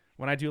now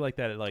when I do like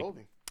that, like Told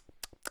me.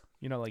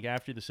 like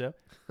after the sip,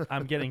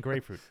 I'm getting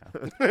grapefruit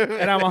now,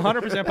 and I'm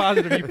 100%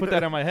 positive you put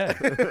that on my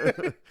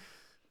head.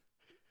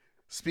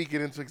 Speak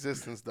it into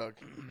existence, Doug.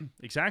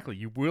 Exactly,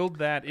 you willed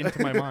that into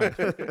my mind.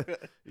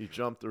 He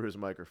jumped through his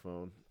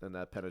microphone, and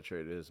that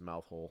penetrated his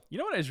mouth hole. You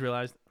know what I just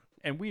realized,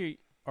 and we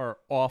are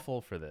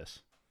awful for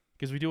this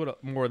because we do it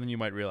more than you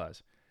might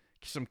realize.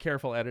 Some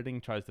careful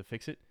editing tries to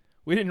fix it.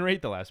 We didn't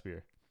rate the last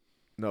beer.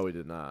 No, we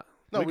did not.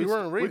 No, we could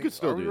weren't st- rating. We could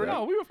still Are we do that.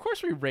 rating? No, of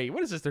course we rate.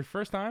 What is this? Their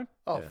first time?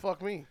 Oh, Yeah.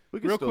 fuck me. We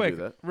could Real still quick,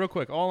 do that. real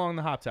quick. All along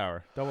the Hop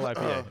Tower, double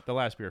IPA, the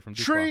last beer from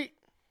Duke Bar. Treat.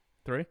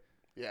 3.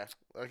 Yeah,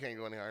 I can't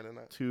go any higher than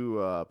that.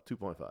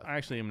 2.5.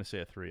 Actually, I'm gonna say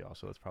a 3.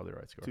 Also, that's probably the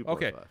right score. 2.5.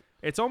 Okay,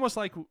 it's almost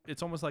like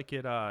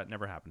it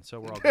never happened.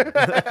 So we're all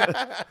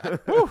good.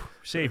 Woo,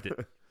 saved it.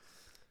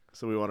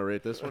 So we want to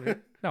rate this one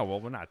here? No, well,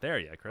 we're not there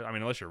yet, Chris. I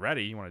mean, unless you're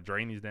ready, you want to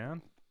drain these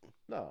down?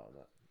 No,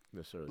 not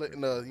necessarily.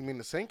 You mean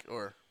the sink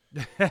or?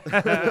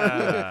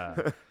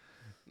 Dun-dun,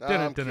 No,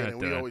 I'm kidding. dun-dun,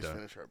 We always dun.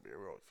 finish our beer.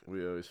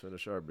 We always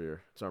finish our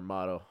beer. It's our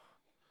motto.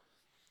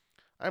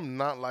 I'm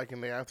not liking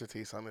the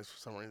aftertaste on this for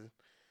some reason.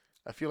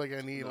 I feel like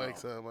I need No.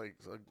 like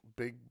a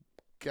big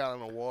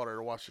gallon of water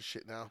to wash the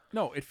shit down.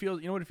 No, it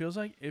feels. You know what it feels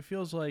like? It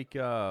feels like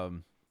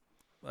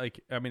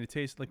it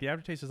tastes like the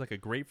aftertaste is like a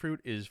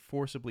grapefruit is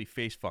forcibly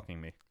face fucking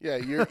me. Yeah,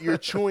 you're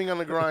chewing on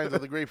the grinds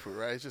of the grapefruit,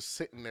 right? It's just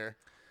sitting there.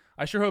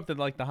 I sure hope that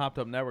like the Hopped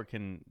Up Network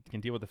can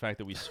deal with the fact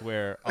that we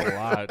swear a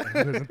lot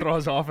and throw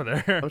us off of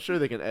there. I'm sure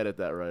they can edit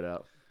that right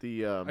out.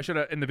 I should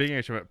have in the beginning.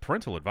 I should have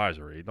parental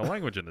advisory. The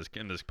language in this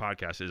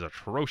podcast is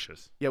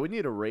atrocious. Yeah, we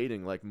need a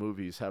rating like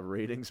movies have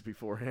ratings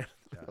beforehand.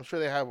 I'm sure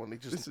they have one. They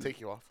just This is-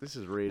 take you off. This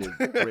is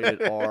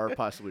rated R,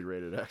 possibly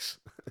rated X.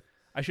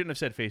 I shouldn't have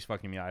said face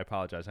fucking me. I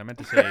apologize. I meant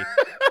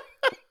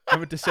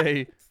to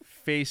say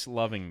face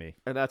loving me.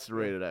 And that's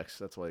rated X.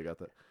 That's why you got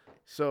that.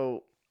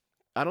 So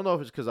I don't know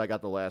if it's because I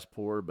got the last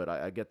pour, but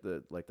I get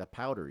the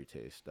powdery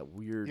taste, that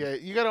weird. Yeah,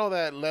 you got all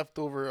that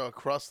leftover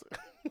crust.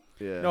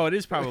 Yeah. No, it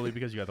is probably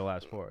because you got the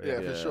last pour.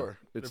 Yeah, for sure.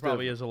 There It's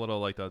probably different. is a little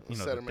like the the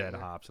sediment dead there.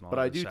 hops and all. But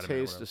that, I the do sediment or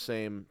taste whatever. the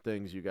same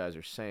things you guys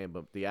are saying,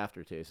 but the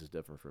aftertaste is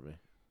different for me.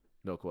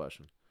 No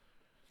question.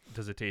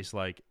 Does it taste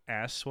like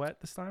ass sweat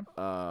this time?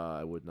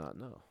 I would not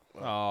know.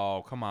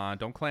 Oh, come on!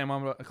 Don't clam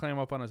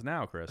up on us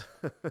now, Chris.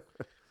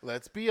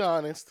 Let's be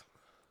honest.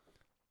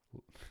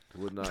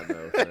 Would not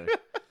know. Frank.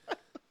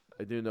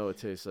 I do know it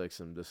tastes like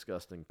some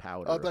disgusting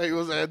powder. I thought he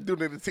was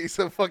doing it to taste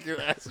of fucking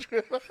ass.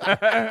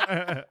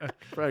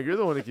 Frank, you're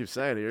the one who keeps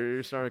saying it.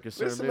 You're starting to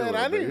concern Listen, me a man,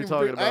 little I bit. didn't You're even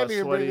talking bring- I about didn't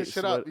even bring sweaty, this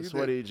shit up. You did.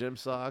 sweaty gym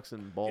socks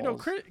and balls. You know,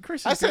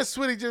 Chris I is said good.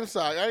 sweaty gym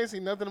sock. I didn't see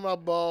nothing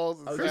about balls.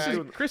 And Chris sack.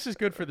 is, Chris is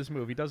good for this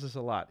move. He does this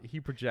a lot. He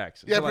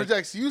projects. Yeah, So, like,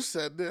 projects. You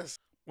said this.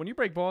 when you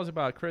break balls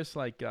about Chris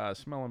like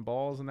smelling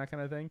balls and that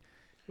kind of thing,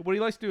 what he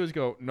likes to do is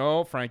go,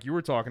 "No, Frank, you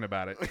were talking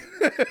about it."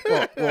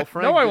 well,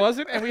 Frank No, I did-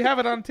 wasn't, and we have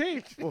it on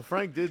tape. Well,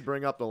 Frank did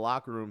bring up the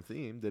locker room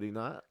theme, did he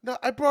not? No,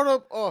 I brought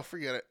up. Oh,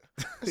 forget it.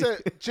 I said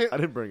gym, I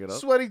didn't bring it up.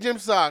 sweaty gym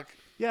sock.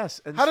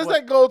 Yes. And How does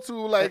that go to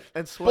like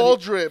and ball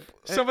sweaty? drip?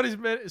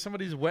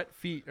 Somebody's wet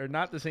feet are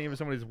not the same as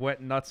somebody's wet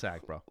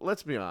nutsack, bro.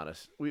 Let's be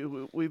honest.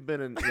 We've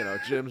been in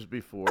gyms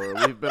before.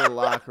 We've been in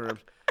locker rooms.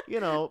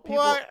 People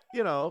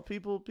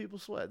What? people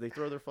sweat. They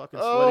throw their fucking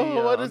sweaty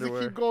Oh, why does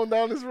underwear. it keep going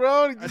down this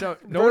road? He I just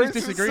don't. Nobody's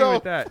burns disagreeing himself.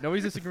 with that.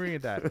 Nobody's disagreeing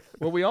with that.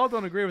 What we all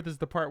don't agree with is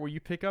the part where you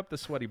pick up the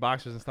sweaty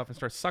boxers and stuff and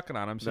start sucking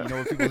on them, so you know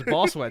what people's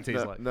ball sweat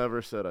tastes like.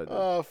 Never said I did.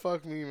 Oh,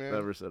 fuck me, man.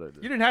 Never said I did.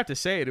 You didn't have to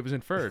say it; it was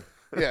inferred.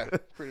 Yeah,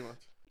 pretty much.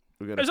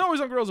 We're gonna, There's always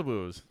on Girls of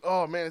Booze.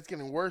 Oh man, it's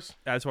getting worse.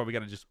 That's why we got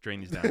to just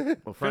drain these down.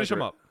 well, Finish them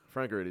alre- up.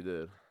 Frank already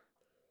did.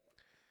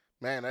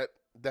 Man,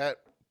 that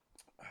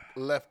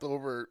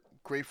leftover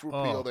grapefruit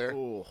Oh. peel there.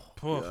 Oh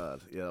Poof.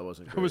 God, yeah, that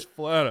wasn't It great. was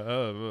flat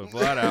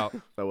out,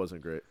 That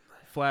wasn't great.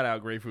 flat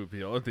out grapefruit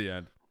peel at the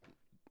end.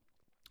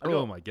 You know-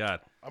 Oh my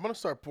god! I'm gonna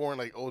start pouring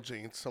like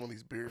OJ into some of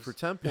these beers For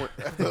 10 point,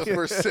 after the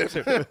first sip.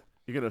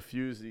 you're gonna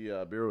fuse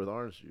the beer with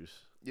orange juice.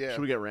 Yeah.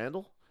 Should we get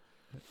Randall?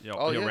 Yo,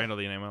 Oh, yeah. Randall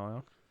the name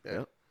out.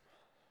 Yeah.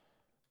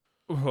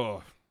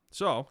 Oh.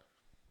 So,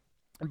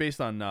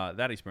 based on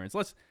that experience,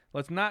 let's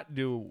not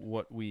do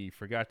what we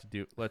forgot to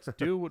do. Let's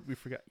do what we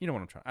forgot. You know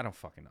what I'm trying. I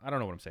don't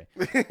know what I'm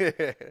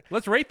saying.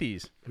 Let's rate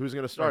these. Who's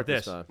gonna start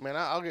this this. time? Man,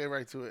 I'll get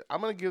right to it. I'm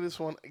gonna give this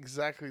one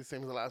exactly the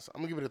same as the last.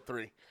 I'm gonna give it a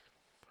 3.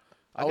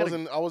 I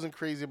gotta- wasn't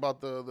crazy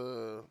about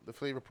the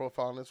flavor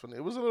profile on this one.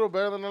 It was a little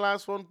better than the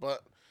last one,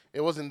 but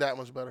it wasn't that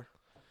much better.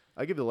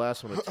 I give the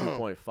last one a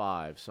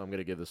 2.5, so I'm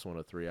gonna give this one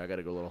a 3. I got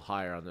to go a little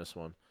higher on this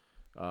one,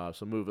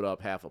 so move it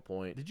up half a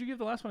point. Did you give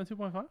the last one a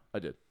 2.5? I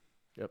did.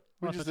 Yep.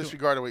 We Oh, just so two-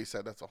 disregarded what you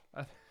said. That's all.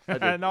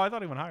 did. No, I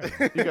thought he went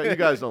higher. You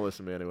guys don't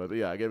listen to me anyway, but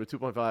yeah, I gave it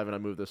 2.5, and I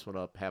moved this one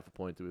up half a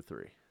point to a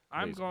 3.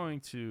 I'm Amazing. going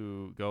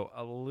to go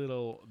a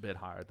little bit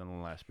higher than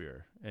the last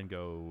beer and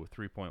go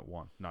 3.1.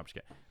 No, I'm just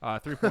kidding.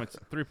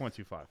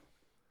 3.25.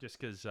 Just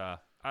because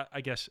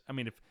I guess, I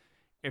mean,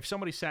 if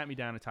somebody sat me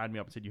down and tied me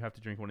up and said, you have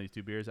to drink one of these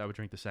 2 beers, I would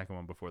drink the second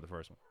one before the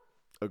first one.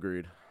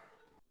 Agreed.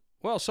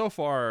 Well, so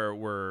far,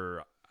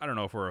 I don't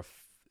know if we're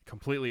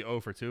completely 0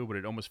 for 2, but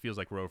it almost feels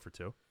like we're 0 for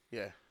 2.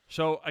 Yeah.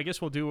 So I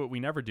guess we'll do what we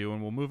never do,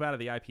 and we'll move out of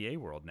the IPA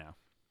world now.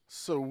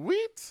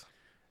 Sweet.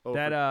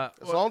 That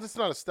As long as it's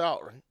not a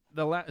stout,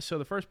 right? So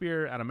the first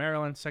beer out of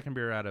Maryland, second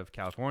beer out of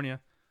California.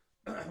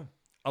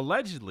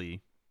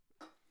 Allegedly,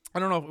 I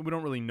don't know if we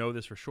don't really know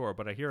this for sure,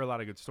 but I hear a lot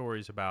of good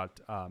stories about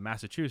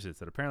Massachusetts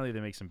that apparently they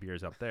make some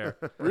beers up there.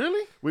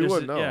 Really? We There's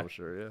wouldn't know, yeah. I'm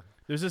sure, yeah.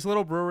 There's this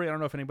little brewery. I don't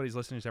know if anybody's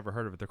listening has ever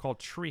heard of it. They're called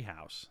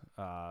Treehouse.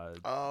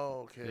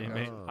 Oh, okay. They gotcha.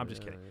 made- I'm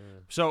just kidding.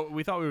 So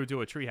we thought we would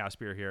do a Treehouse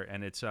beer here,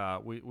 and it's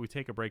we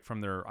take a break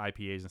from their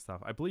IPAs and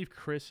stuff. I believe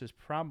Chris is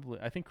probably.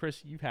 I think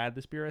Chris, you've had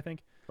this beer, I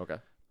think, Okay.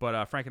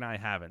 but Frank and I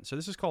haven't. So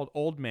this is called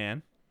Old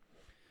Man.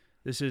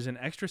 This is an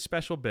extra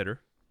special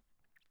bitter.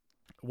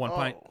 One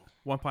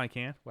pint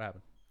can. What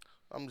happened?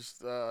 I'm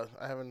just, I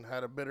haven't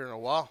had a bitter in a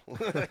while.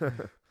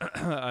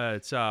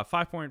 It's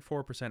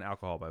 5.4%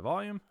 alcohol by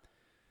volume.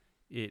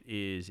 It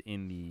is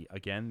in the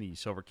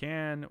silver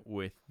can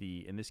with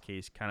the, in this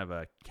case, kind of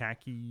a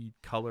khaki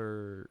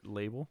color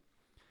label.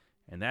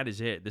 And that is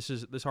it. This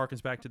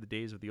harkens back to the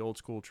days of the old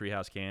school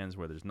Treehouse cans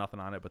where there's nothing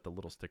on it but the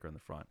little sticker in the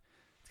front.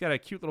 It's got a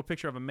cute little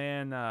picture of a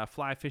man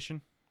fly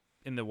fishing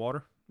in the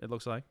water, it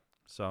looks like.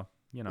 So,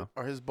 you know.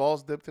 Are his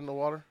balls dipped in the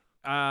water?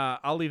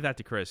 I'll leave that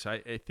to Chris.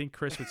 I think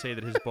Chris would say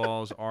that his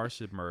balls are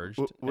submerged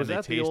and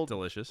they taste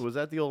delicious. Was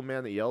that the old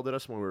man that yelled at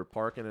us when we were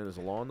parking in his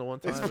lawn the one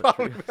time? It's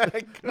probably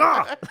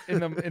in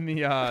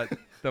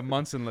the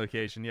Munson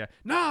location, yeah.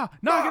 Nah,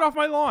 get off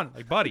my lawn.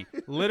 Like, buddy,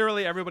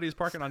 literally everybody's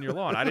parking on your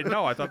lawn. I didn't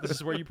know. I thought this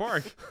is where you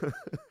park.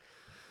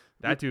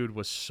 That dude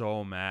was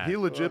so mad. He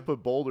legit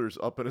put boulders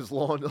up in his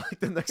lawn.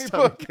 Like the next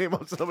time he came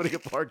up, somebody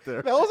could park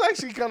there. That was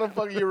actually kind of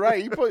fucking. You're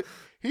right.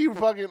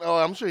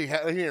 I'm sure he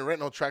didn't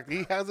rent no tractor.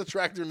 He has a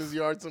tractor in his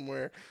yard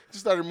somewhere.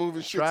 Just started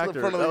moving shit to the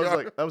front of the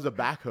yard. That was a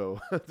backhoe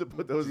to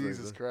put those.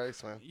 Jesus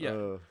Christ, man.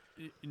 Yeah.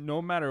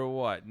 No matter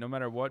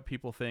what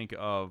people think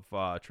of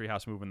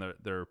Treehouse moving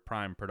their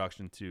prime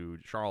production to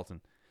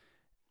Charlton,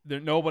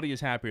 nobody is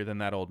happier than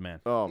that old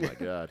man. Oh my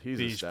God, he's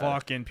These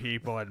fucking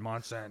people at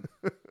Munson.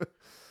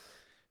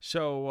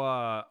 So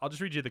I'll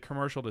just read you the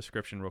commercial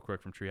description real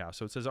quick from Treehouse.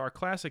 So it says, our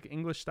classic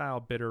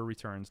English-style bitter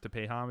returns to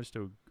pay homage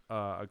to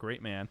a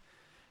great man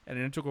and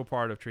an integral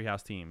part of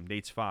Treehouse team,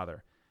 Nate's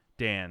father,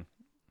 Dan.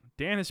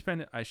 Dan has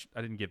spent... I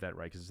didn't give that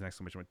right because it's an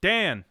exclamation point.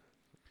 Dan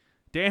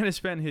has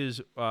spent his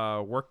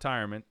work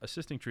retirement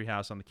assisting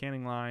Treehouse on the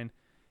canning line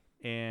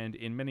and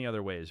in many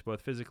other ways,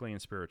 both physically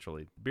and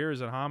spiritually. Beer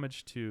is an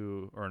homage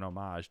to, or an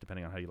homage,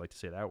 depending on how you like to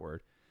say that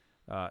word,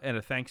 and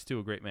a thanks to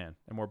a great man,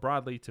 and more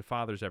broadly to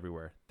fathers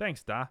everywhere.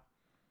 Thanks, Da.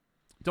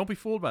 Don't be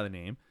fooled by the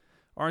name.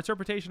 Our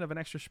interpretation of an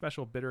extra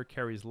special bitter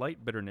carries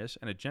light bitterness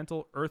and a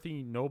gentle,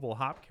 earthy, noble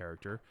hop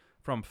character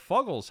from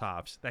Fuggles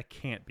hops. That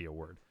can't be a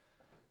word.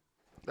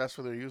 That's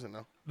what they're using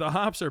now. The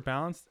hops are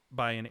balanced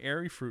by an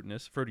airy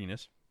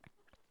fruitiness,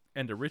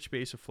 and a rich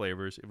base of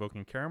flavors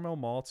evoking caramel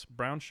malts,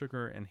 brown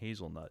sugar, and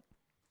hazelnut.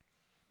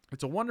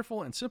 It's a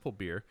wonderful and simple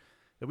beer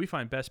that we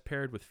find best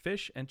paired with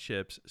fish and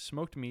chips,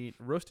 smoked meat,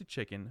 roasted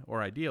chicken,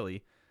 or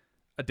ideally,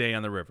 a day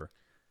on the river.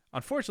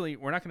 Unfortunately,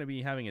 we're not going to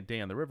be having a day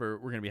on the river.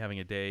 We're going to be having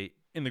a day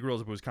in the Grills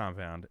of Booze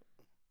compound,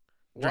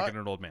 drinking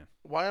an old man.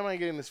 Why am I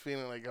getting this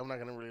feeling like I'm not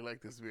going to really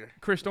like this beer?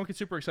 Chris, don't get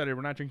super excited.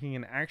 We're not drinking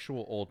an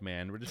actual old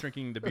man. We're just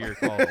drinking the beer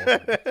called Old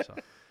Man. So,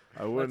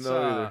 I wouldn't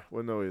know either.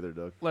 Wouldn't know either,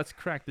 Doug. let's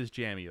crack this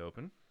jammy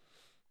open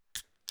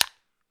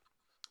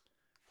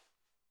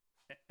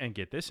and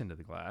get this into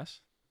the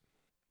glass.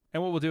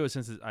 And what we'll do is,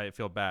 since I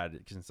feel bad,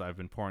 since I've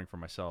been pouring for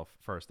myself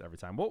first every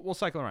time, we'll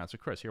cycle around. So,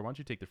 Chris, here, why don't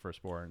you take the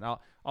first pour, and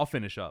I'll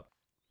finish up.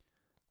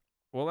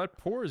 Well, that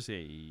pour is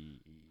a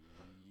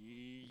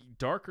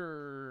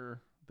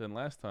darker than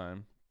last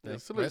time. Yeah,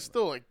 it's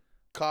still like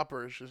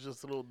copperish. It's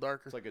just a little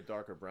darker. It's like a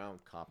darker brown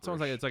copper. It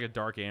sounds like it's like a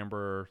dark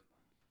amber.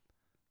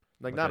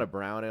 Like not a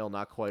brown ale,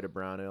 not quite a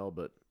brown ale,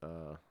 but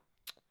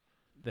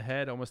The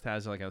head almost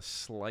has like a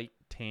slight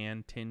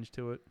tan tinge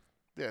to it.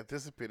 Yeah,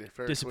 dissipated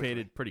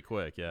Dissipated pretty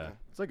quick, yeah.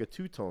 it's like a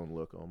two-tone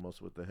look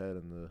almost with the head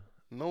and the.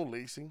 No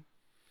lacing.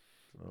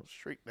 Oh.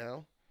 Straight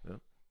down.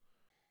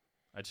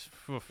 I just...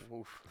 Oof.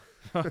 Oof.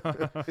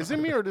 Is it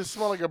me or does it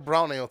smell like a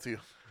brown ale to you?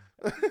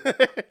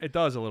 It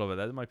does a little bit.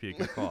 That might be a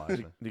good call,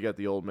 actually. You got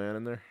the old man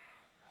in there.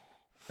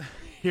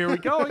 Here we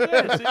go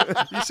again.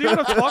 You see what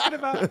I'm talking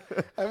about?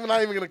 I'm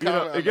not even going to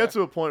comment. It gets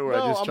to a point where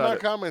I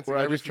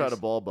just try to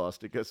ball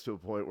bust. It gets to a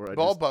point where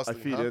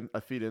I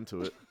feed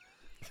into it.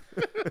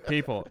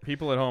 People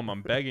at home,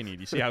 I'm begging you.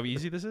 Do you see how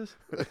easy this is?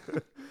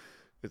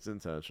 It's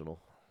intentional.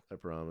 I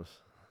promise.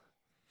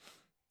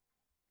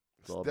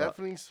 It's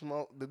definitely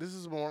smell. This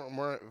is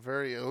more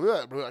very.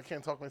 I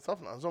can't talk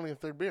myself now. It's only a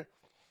third beer.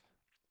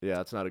 Yeah,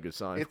 that's not a good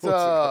sign. It's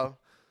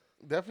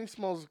definitely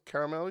smells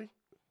caramelly.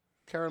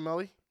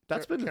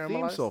 That's been the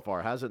theme so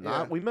far, has it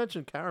not? Yeah. We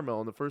mentioned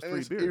caramel in the first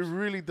three beers. It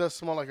really does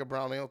smell like a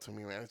brown ale to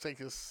me, man. It's like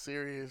a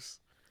serious.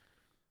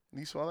 Do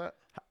you smell that?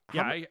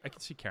 Yeah, I can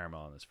see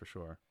caramel in this for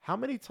sure. How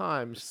many It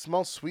times?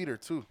 smells sweeter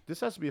too. This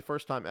has to be the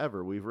first time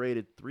ever we've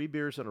rated 3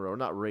 beers in a row.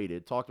 Not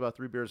rated, talked about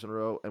 3 beers in a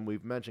row, and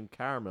we've mentioned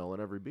caramel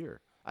in every beer.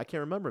 I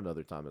can't remember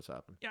another time it's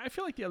happened. Yeah, I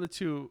feel like the other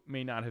two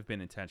may not have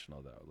been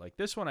intentional though. Like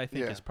this one, I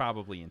think Yeah. is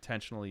probably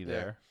intentionally Yeah.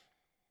 there.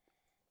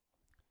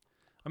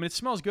 I mean, it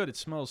smells good. It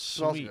smells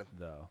Smells sweet good.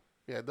 though.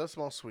 Yeah, it does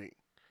smell sweet.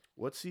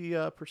 What's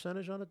the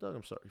percentage on it, Doug?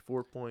 I'm sorry,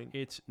 4 point.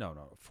 It's no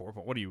 4.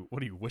 What are you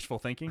wishful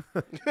thinking?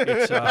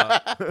 It's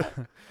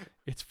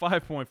it's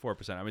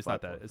 5.4%. I mean, it's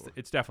not that. 5.4.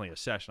 It's definitely a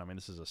session. I mean,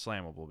 this is a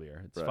slammable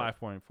beer. It's Right.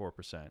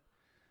 5.4%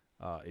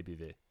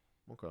 ABV.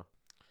 Okay.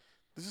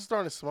 This is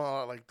starting to smell a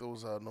lot like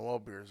those Noel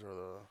beers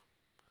or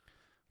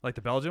Like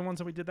the Belgian ones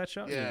that we did that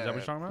show. Is that what Yeah.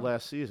 you're talking about?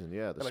 Last season,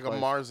 yeah, the like spice-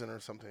 a Marzen or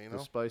something, you the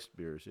know? spiced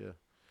beers, yeah.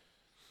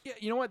 Yeah,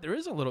 you know what? There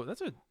is a little.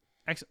 That's a.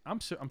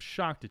 I'm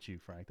shocked at you,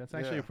 Frank. That's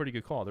actually Yeah. a pretty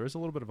good call. There is a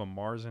little bit of a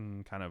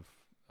Marzen kind of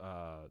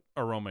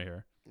aroma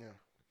here. Yeah.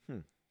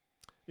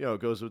 You know,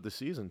 it goes with the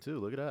season too.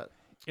 Look at that.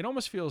 It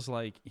almost feels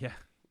like yeah,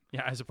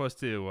 as opposed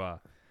to.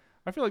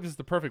 I feel like this is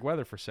the perfect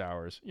weather for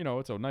sours. You know,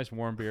 it's a nice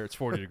warm beer. It's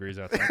 40 degrees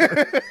outside.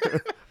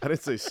 I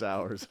didn't say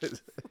sours.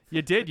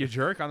 You did, you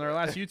jerk, on their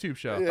last YouTube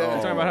show. Yeah. They're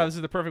talking about how this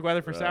is the perfect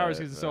weather for sours Right,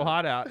 because it's so right.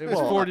 hot out. It was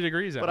Well, 40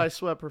 degrees out. But I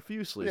sweat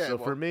profusely, Yeah, so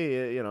well- for me,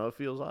 it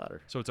feels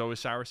hotter. So it's always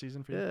sour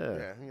season for you? Yeah,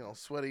 Yeah, you know,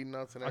 sweaty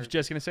nuts and I was everything.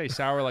 just going to say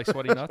sour like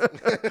sweaty nuts.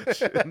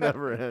 it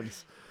never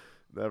ends.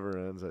 Never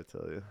ends, I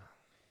tell you.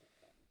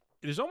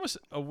 There's almost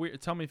a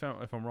weird. Tell me if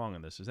I'm wrong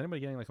on this. Is anybody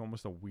getting like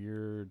almost a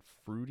weird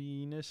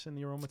fruitiness in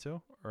the aroma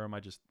too, or am I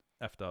just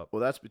effed up? Well,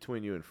 that's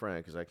between you and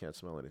Frank because I can't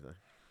smell anything.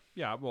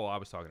 Yeah. Well, I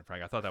was talking to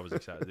Frank. I thought that was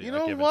exciting. You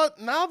know what?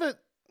 Now that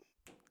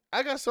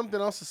I got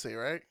something else to say,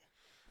 right?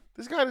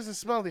 This guy doesn't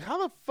smell it. How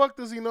the fuck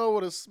does he know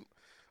what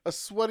a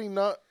sweaty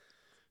nut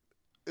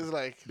is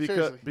like?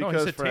 Seriously. No, he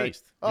because said Frank,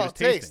 taste. He Oh, was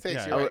taste, tasting.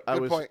 taste, Yeah. you're right.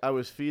 Good point. I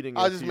was feeding.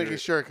 I was into just making your,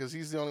 sure because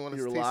he's the only one that's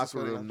your tasted locker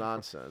sweaty room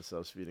nuts. nonsense. I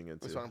was feeding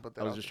into. Just trying to put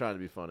that I was out just there. trying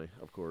to be funny,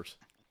 of course.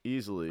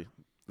 Easily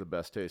the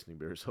best tasting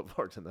beer so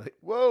far tonight.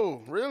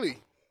 Whoa, really?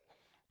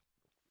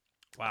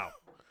 Wow.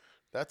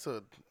 That's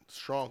a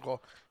strong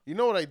call. You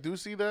know what I do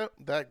see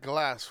that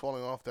glass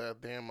falling off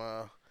that damn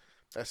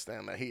that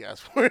stand that he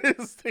asked for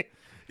his thing.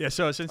 Yeah.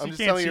 So since I'm you just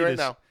can't telling see you right this,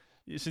 now.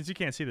 since you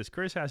can't see this,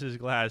 Chris has his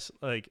glass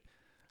like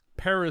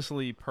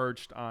perilously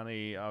perched on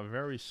a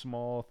very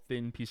small,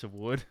 thin piece of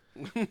wood,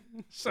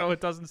 so it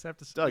doesn't have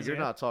to. Doug, you're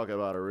not talking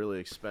about a really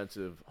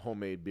expensive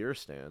homemade beer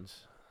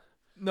stands.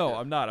 No,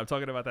 I'm not. I'm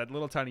talking about that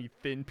little tiny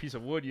thin piece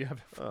of wood you have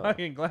a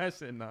fucking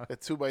glass in. A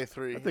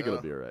 2x3. I think it'll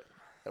be all right.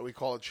 That we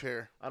call a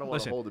chair. I don't want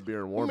to Listen, hold the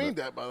beer and Who warm made it.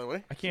 that, by the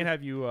way? I can't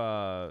have you.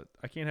 I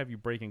can't have you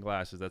breaking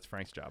glasses. That's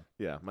Frank's job.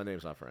 Yeah, my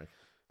name's not Frank.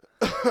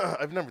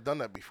 I've never done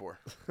that before.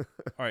 All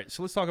right,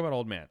 so let's talk about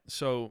Old Man.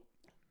 So,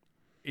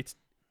 it's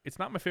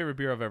not my favorite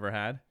beer I've ever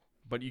had,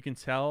 but you can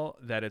tell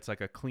that it's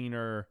like a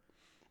cleaner,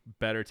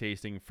 better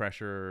tasting,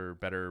 fresher,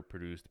 better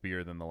produced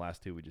beer than the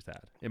last two we just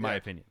had, in my Yeah.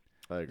 opinion.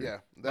 I agree. Yeah,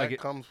 that Like it-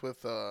 comes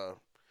with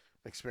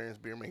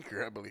experienced beer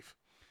maker, I believe.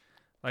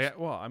 Like,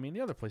 well, I mean,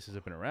 the other places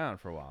have been around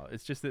for a while.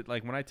 It's just that,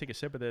 like, when I take a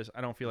sip of this,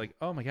 I don't feel like,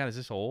 oh my god, is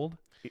this old?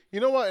 You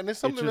know what? And it's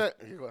something just-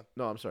 that. Here, go on.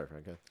 No, I'm sorry,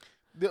 Frank.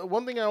 The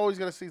one thing I always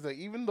gotta say is that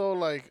even though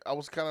like I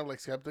was kind of like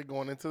skeptic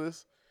going into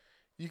this,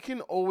 you can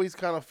always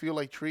kind of feel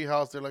like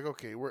Treehouse. They're like,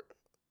 okay,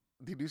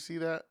 did you see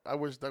that? I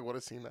wish Doug would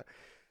have seen that.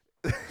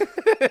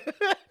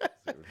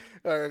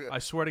 All right, I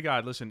swear to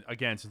God, listen,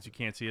 again, since you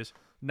can't see us,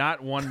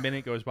 not 1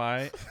 minute goes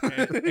by,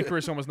 and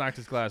Chris almost knocked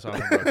his glass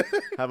off.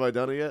 Have I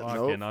done it yet?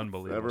 Fucking Nope.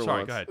 unbelievable. Never Sorry,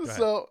 once. go ahead. Go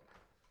ahead.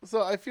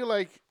 So I feel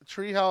like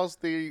Treehouse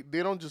they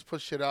don't just put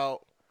shit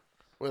out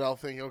without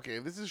thinking, okay,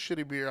 this is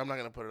shitty beer. I'm not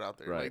gonna put it out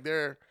there. Right. Like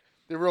they're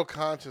real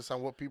conscious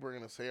on what people are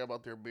gonna say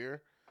about their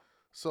beer.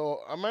 So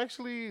I'm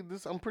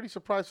pretty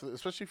surprised with it,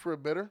 especially for a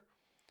bitter.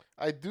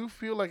 I do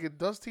feel like it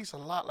does taste a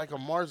lot like a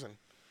Marzen.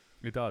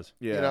 It does.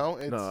 Yeah. You know,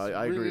 it's no,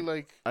 I really agree.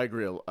 like I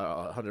agree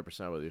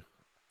 100% with you.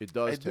 It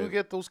does. I do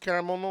get those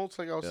caramel notes,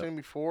 like I was Yep. saying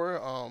before.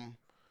 A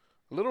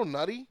little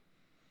nutty,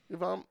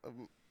 if I'm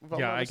Yeah, not I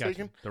got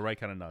mistaken. you. The right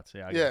kind of nuts.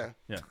 Yeah. I Yeah.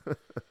 got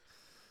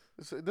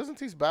you. It doesn't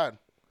taste bad.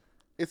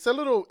 It's a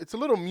little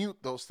mute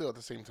though, still at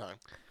the same time.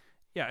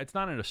 Yeah, it's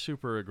not in a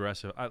super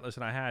aggressive.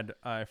 Listen,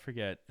 I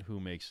forget who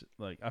makes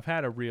I've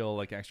had a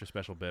real extra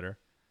special bitter,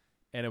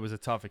 and it was a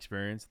tough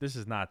experience. This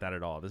is not that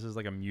at all. This is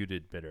like a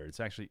muted bitter. It's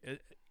actually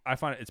I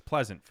find it's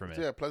pleasant for me.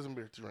 Yeah, pleasant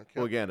beer to drink.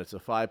 Yeah. Well, again, it's a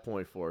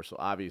 5.4, so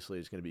obviously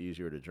it's going to be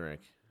easier to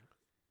drink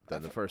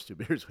than the first two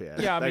beers we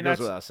had. Yeah, I that mean, goes that's-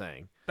 without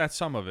saying. That's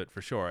some of it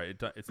for sure.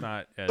 It's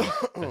not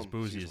as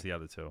boozy as the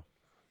other two.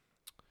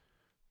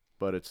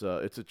 But it's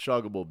a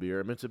chuggable beer.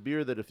 I mean, it's a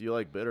beer that if you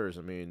like bitters,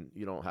 I mean,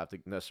 you don't have to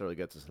necessarily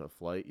get this in a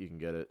flight. You can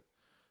get it,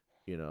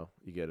 you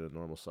get a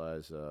normal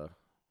size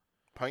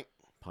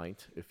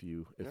pint, if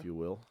you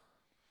will.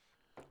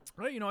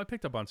 Well, I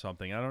picked up on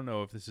something. I don't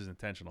know if this is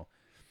intentional.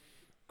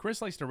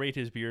 Chris likes to rate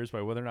his beers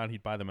by whether or not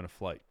he'd buy them in a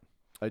flight.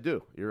 I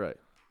do. You're right.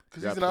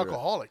 Because You're he's an absolutely right.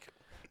 alcoholic.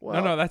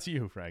 Well, no, that's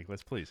you, Frank.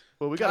 Let's please.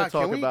 Well, we got to God,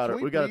 talk can we- about can it.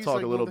 we We got to please, talk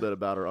like, a little move bit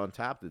about our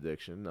untapped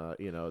addiction.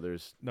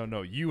 There's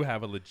No, you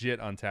have a legit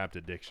untapped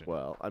addiction.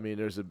 well, I mean,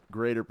 there's a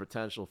greater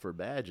potential for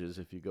badges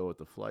if you go with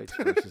the flights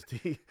versus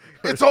the.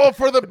 It's all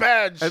for the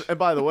badge. And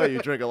by the way, you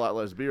drink a lot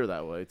less beer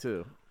that way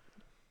too.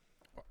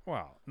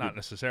 Well, not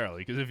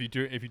necessarily, because if you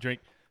drink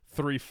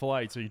 3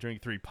 flights or you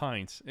drink 3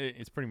 pints,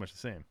 it's pretty much the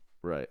same.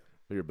 Right.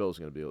 Your bill's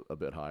going to be a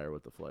bit higher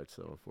with the flights,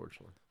 though,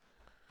 unfortunately.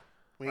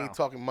 We ain't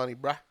talking money,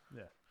 bruh.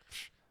 Yeah,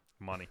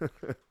 money.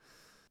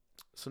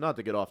 So not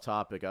to get off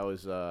topic, I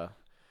was,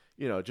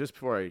 just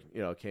before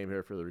I, came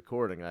here for the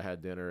recording, I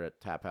had dinner at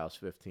Tap House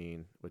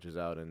 15, which is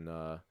out in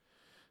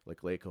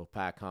like Lake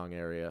Pakong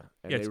area,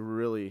 and Yeah, they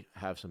really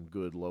have some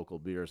good local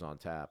beers on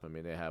tap. I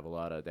mean, they have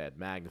they had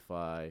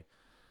Magnify,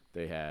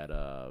 they had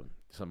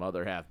some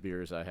other half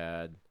beers I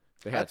had.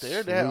 They had They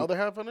had Sloop. other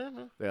half on there.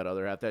 Huh? They had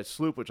other half. That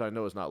Sloop, which I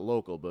know is not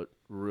local, but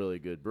really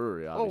good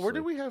brewery. Oh, Obviously. where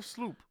did we have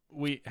Sloop?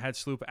 We had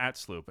Sloop at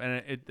Sloop,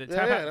 and Yeah,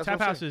 Tap that's what I'm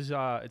House is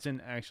it's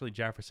in actually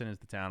Jefferson is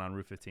the town on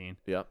Route 15.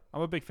 Yep.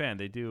 I'm a big fan.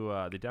 They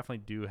definitely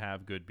do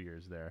have good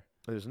beers there.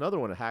 There's another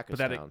one in But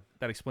Hackettstown.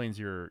 that explains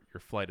your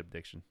flight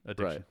addiction.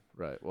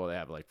 Right. Well, they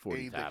have like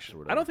 40 taps Addiction. or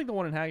whatever. I don't think the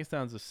one in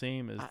Hackettstown's the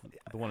same as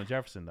the one in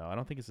Jefferson, though. I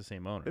don't think it's the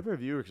same owner. Maybe our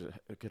viewers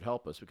could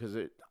help us because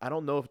I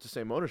don't know if it's the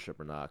same ownership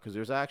or not. Because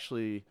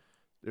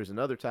there's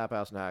another tap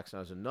house in Hackettstown.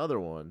 There's another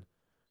one.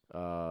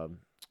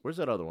 Where's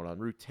that other one on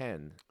Route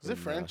 10? Is it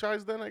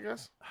franchised then? I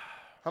guess.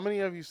 How many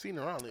have you seen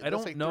around? I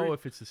don't know 3.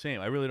 if it's the same.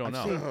 I really don't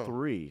I've know. seen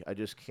 3. I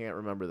just can't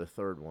remember the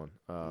third one.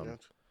 Gotcha.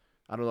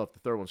 I don't know if the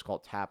third one's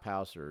called Tap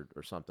House or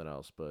something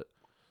else, but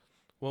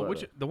Well,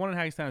 But, the one in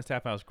Hackettstown is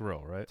Tap House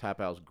Grill, right? Tap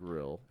House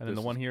Grill. And then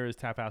This the one is- here is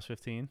Tap House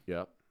 15.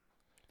 Yep.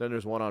 Then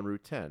there's one on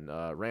Route 10,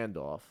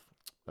 Randolph.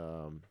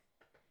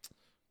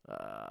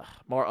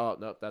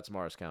 No, that's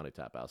Morris County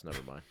Tap House.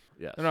 Never mind.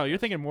 Yes. No, you're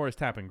thinking Morris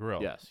Tap and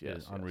Grill. Yes,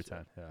 is on Route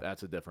 10. Yeah.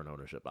 That's a different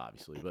ownership,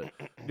 obviously. But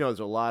there's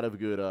a lot of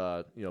good,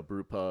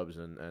 brew pubs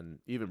and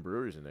even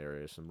breweries in the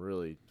area. Some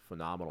really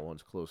phenomenal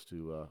ones close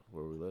to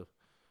where we live.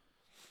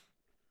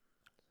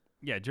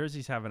 Yeah,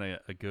 Jersey's having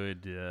a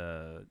good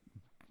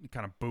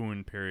kind of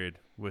boom period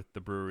with the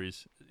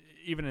breweries,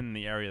 even in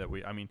the area that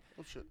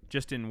Oh shit.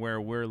 just in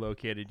where we're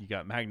located, you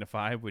got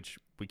Magnify, which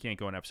we can't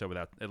go an episode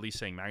without at least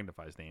saying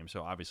Magnify's name.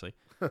 So obviously,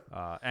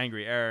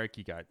 Angry Eric,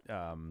 you got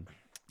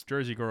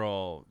Jersey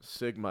Girl,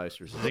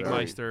 Sigmeister's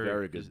Zigmeister,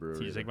 very good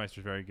brewery.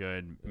 Zigmeister's very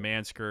good.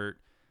 Manskirt,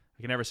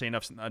 I can never say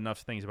enough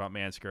things about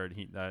Manskirt.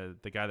 He,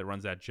 the guy that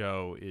runs that,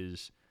 Joe,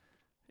 this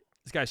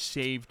guy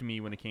saved me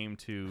when it came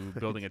to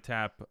building a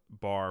tap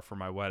bar for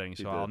my wedding.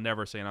 So I'll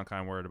never say an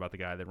unkind word about the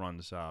guy that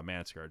runs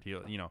Manskirt.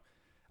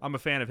 I'm a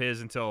fan of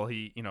his until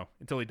he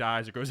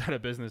dies or goes out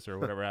of business or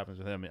whatever happens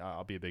with him.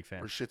 I'll be a big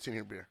fan. Or shits in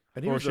your beer.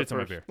 And Or was the shits on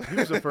my first- beer. He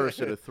was the first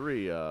of the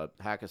 3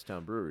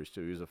 Hackettstown breweries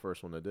too. He was the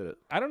first one that did it.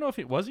 I don't know if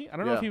he was he. I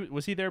don't know if Yeah.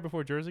 was he there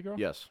before Jersey Girl.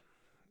 Yes.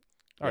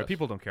 All right, Yes.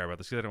 people don't care about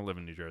this because they don't live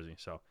in New Jersey.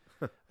 So,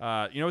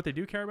 you know what they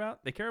do care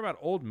about? They care about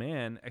Old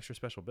Man Extra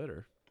Special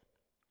Bitter.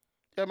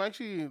 Yeah,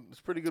 it's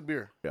pretty good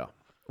beer. Yeah.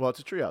 Well, it's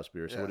a treehouse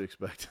beer, so Yeah. what do you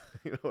expect?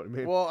 You know what I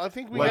mean? Well, I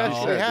think we Like you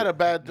actually said, had a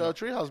bad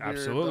treehouse beer.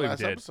 Absolutely, we the last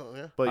did. episode,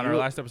 yeah. but On you our were-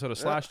 last episode of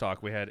Slash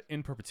Talk, we had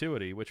In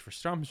Perpetuity, which for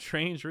some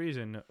strange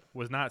reason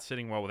was not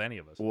sitting well with any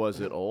of us. was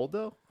it old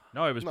though?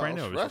 No, it was No, brand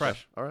it new. was It was fresh.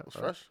 fresh. All right. It's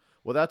all right. fresh.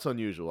 Well, that's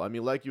unusual. I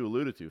mean, like you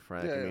alluded to,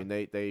 Frank. Yeah, I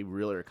mean, they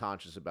really are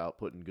conscious about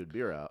putting good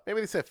beer out. Maybe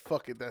they said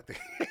fuck it that day.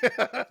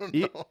 I don't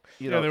You- know.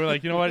 You Yeah, know, they were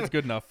like, you know what? It's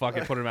good enough. Fuck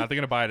it, put it out. They're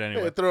gonna buy it Yeah,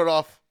 anyway. throw it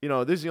off.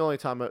 this is the only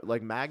time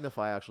like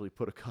Magnify actually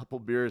put a couple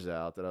beers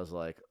out that I was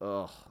like,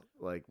 ugh,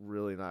 like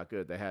really not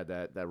good. They had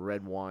that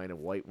red wine and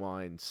white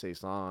wine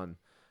saison,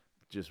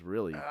 just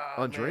really Ah,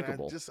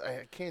 undrinkable. Man,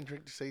 I can't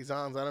drink the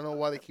saisons. I don't know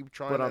why they keep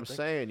trying. But that I'm thing.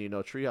 saying,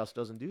 Treehouse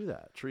doesn't do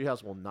that.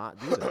 Treehouse will not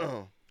do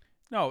that.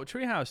 No,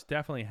 Treehouse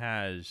definitely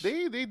has.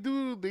 they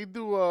do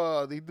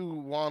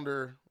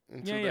wander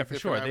into yeah, like for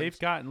different sure.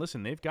 avenues.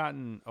 They've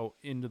gotten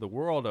into the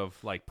world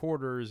of like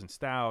porters and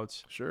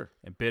stouts Sure.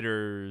 and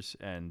bitters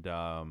and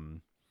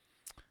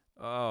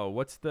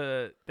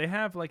they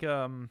have like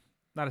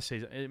not a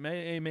saison. It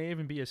may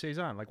even be a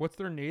saison. Like what's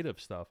their native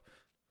stuff?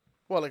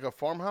 What, like a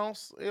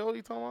farmhouse ale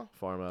you talking about?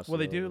 Farmhouse. Well,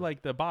 they do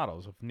like the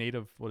bottles of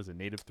native. What is it?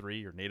 Native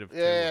 3 or Native 2?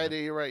 Yeah,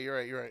 you're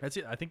right. That's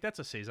it. I think that's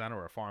a saison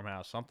or a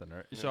farmhouse something.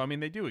 Right? So I mean,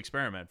 they do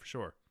experiment for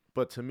sure.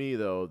 But to me,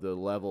 though, the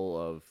level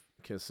of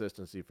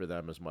consistency for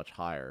them is much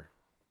higher,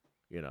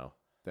 than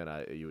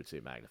you would say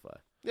Magnify.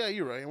 Yeah,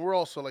 you're right. And we're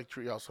also like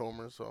treehouse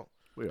homers, so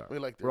We are. we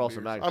like their We're also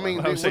beers. Magnify. I mean,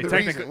 I would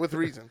say with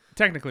reason.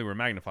 Technically, we're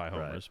Magnify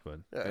homers, but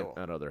Yeah, and, well,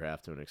 and other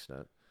half to an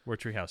extent. we're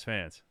Treehouse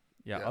fans.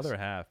 Yeah, Yes. other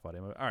half, buddy.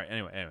 All right.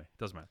 Anyway,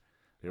 doesn't matter.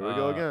 Here we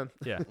go again.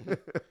 Yeah.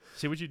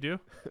 See what you do?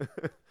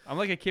 I'm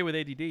like a kid with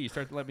ADD. You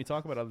start to let me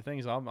talk about other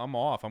things, I'm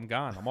off. I'm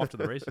gone. I'm off to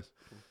the races.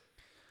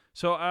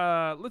 So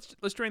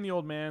let's drain the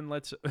Old Man.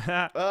 Let's What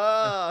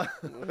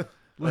happened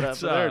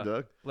there,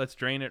 Doug? let's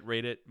drain it,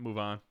 rate it, move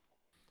on.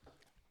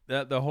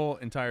 The whole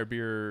entire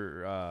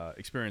beer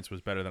experience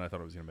was better than I thought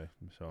it was gonna be.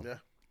 So Yeah.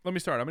 let me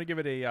start. I'm gonna give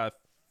it a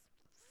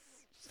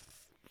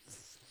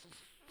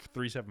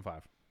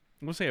 3.75.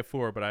 We'll say a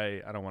 4, but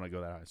I don't want to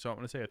go that high. So I'm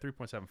going to say a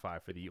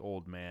 3.75 for the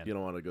Old Man. You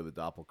don't want to go the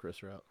Doppel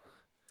Chris route?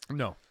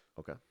 No.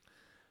 Okay.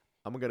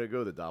 I'm going to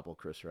go the Doppel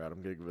Chris route.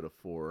 I'm going to give it a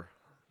 4.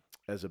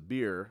 As a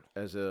beer,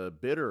 as a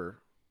bitter,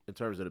 in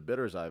terms of the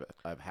bitters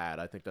I've had,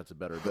 I think that's a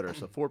better bitter.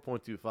 So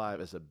 4.25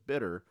 as a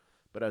bitter,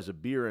 but as a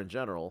beer in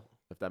general,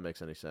 if that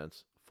makes any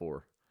sense,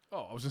 4.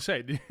 Oh, I was going to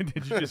say, did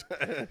you just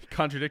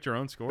contradict your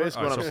own score?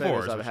 Basically, what so I'm saying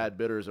 4 is I've had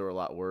bitters that were a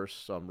lot worse,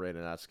 so I'm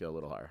rating that scale a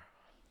little higher.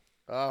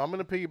 I'm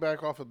going to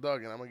piggyback off of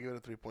Doug, and I'm going to give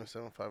it a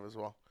 3.75 as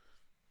well.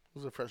 It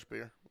was a fresh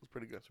beer. It was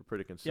pretty good. So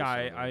pretty consistent.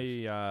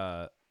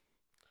 Yeah,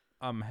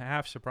 I'm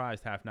half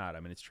surprised, half not.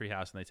 I mean, it's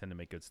Treehouse, and they tend to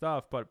make good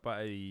stuff, but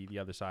by the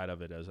other side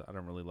of it is I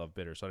don't really love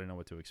bitter, so I didn't know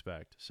what to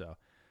expect. So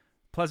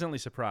pleasantly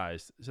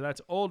surprised. So that's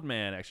Old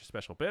Man Extra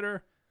Special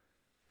Bitter,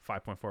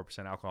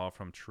 5.4% alcohol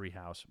from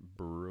Treehouse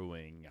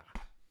Brewing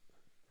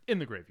in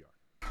the Graveyard.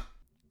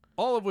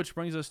 All of which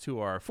brings us to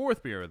our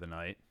 4th beer of the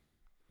night.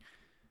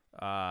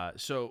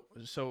 So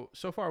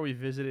far we've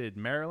visited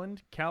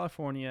Maryland,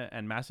 California,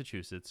 and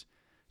Massachusetts.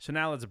 So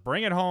now let's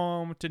bring it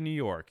home to New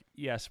York.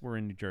 Yes, we're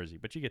in New Jersey,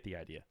 but you get the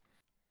idea.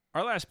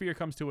 Our last beer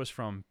comes to us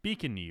from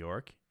Beacon, New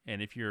York. And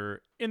if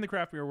you're in the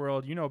craft beer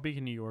world, you know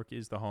Beacon, New York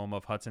is the home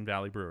of Hudson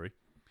Valley Brewery.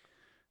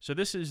 So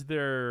this is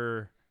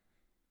their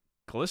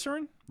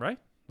Glycerin, right?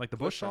 Like the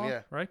Bush Glycerin, song,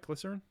 yeah. right?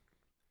 Glycerin.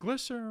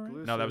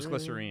 No, that was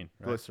Glycerine.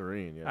 Right?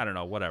 Glycerine, yeah. I don't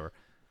know, whatever.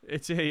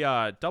 It's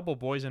a double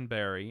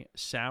boysenberry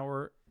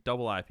sour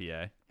double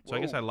IPA. So I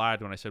guess I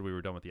lied when I said we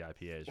were done with the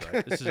IPAs,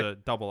 right? This is a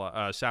double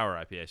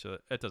sour IPA, so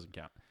that doesn't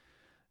count.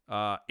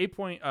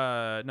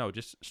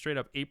 Just straight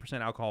up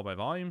 8% alcohol by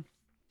volume,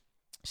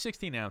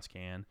 16-ounce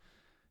can.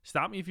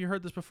 Stop me if you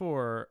heard this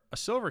before. A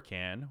silver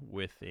can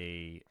with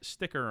a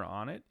sticker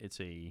on it.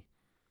 It's a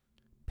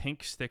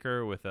pink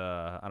sticker with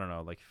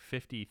like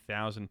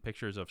 50,000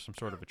 pictures of some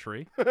sort of a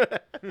tree,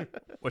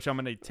 which I'm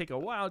going to take a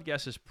wild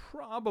guess is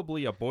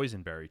probably a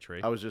boysenberry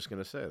tree. I was just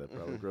going to say that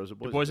probably grows a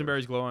boysenberry.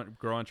 Boysenberries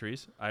grow on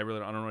trees. I don't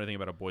know anything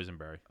about a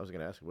boysenberry. I was going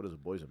to ask you, what is a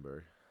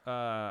boysenberry?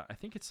 I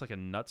think it's like a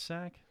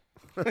nutsack,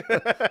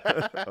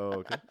 Oh,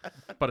 okay.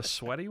 but a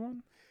sweaty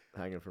one.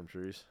 Hanging from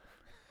trees.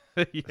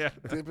 Yeah.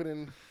 Dip it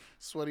in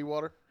sweaty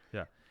water.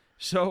 Yeah.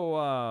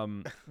 So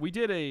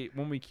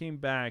when we came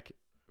back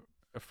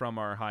from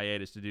our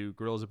hiatus to do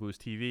Gorillas of Booze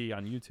TV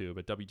on YouTube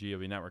at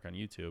WGOB Network on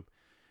YouTube,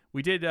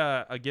 we did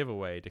a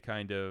giveaway to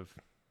kind of,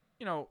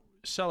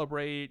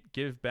 celebrate,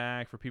 give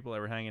back for people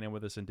that were hanging in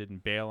with us and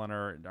didn't bail on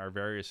our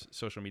various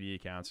social media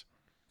accounts.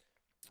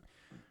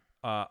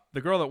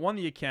 The girl that won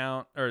the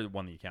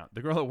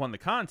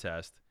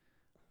contest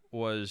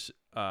was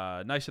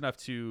nice enough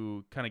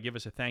to kind of give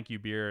us a thank you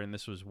beer, and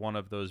this was one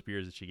of those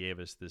beers that she gave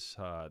us, this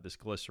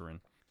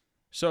Glycerin.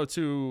 So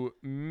to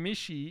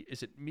Mishi,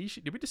 is it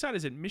Mishi? Did we decide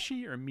is it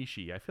Mishi or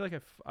Mishi? I feel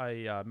like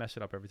I mess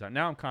it up every time.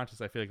 Now I'm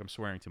conscious. I feel like I'm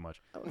swearing too much.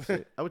 I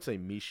would say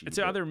Mishi. It's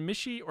either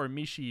Mishi or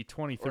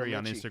Mishi23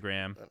 on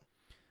Instagram.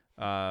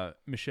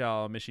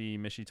 Michelle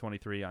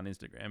Mishi23 on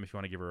Instagram. If you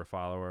want to give her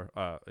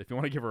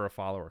a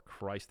follower,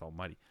 Christ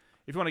Almighty.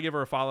 If you want to give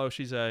her a follow,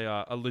 she's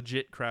a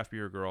legit craft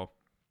beer girl.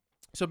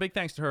 So big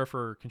thanks to her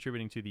for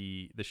contributing to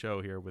the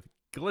show here with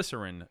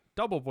Glycerin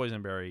Double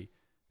Boysenberry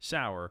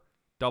Sour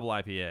Double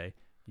IPA.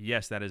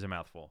 Yes, that is a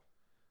mouthful.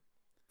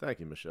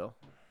 Thank you, Michelle.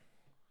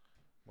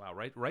 Wow,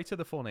 right to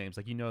the full names,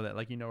 like you know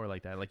her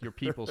like that, like your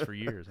peoples for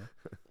years. Huh?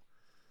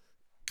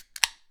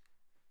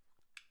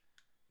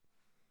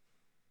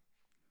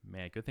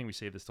 Man, good thing we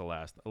saved this to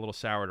last. A little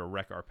sour to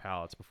wreck our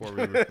palates before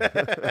we.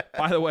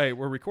 By the way,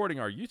 we're recording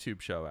our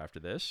YouTube show after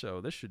this, so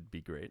this should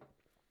be great.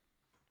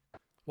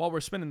 While we're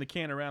spinning the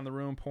can around the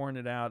room, pouring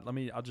it out,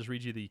 I'll just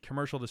read you the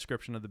commercial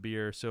description of the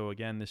beer. So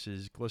again, this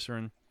is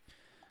Glycerin.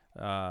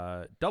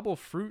 Double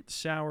fruit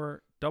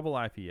sour double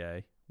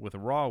IPA with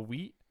raw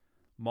wheat,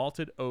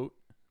 malted oat,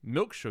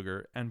 milk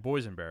sugar, and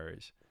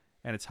boysenberries,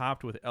 and it's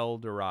hopped with El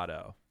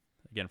Dorado,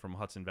 again from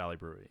Hudson Valley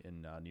Brewery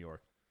in New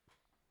York.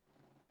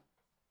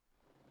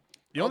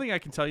 The only thing I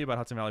can tell you about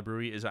Hudson Valley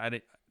Brewery is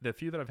the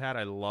few that I've had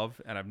I love,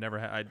 and I've never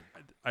had.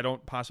 I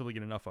don't possibly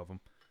get enough of them.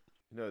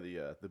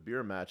 The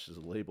beer matches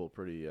the label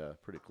pretty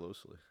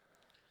closely.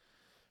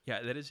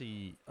 Yeah, that is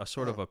a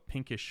sort of a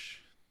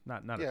pinkish,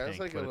 not a pink, it's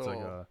like but a it's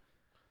little,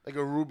 like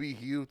a ruby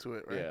hue to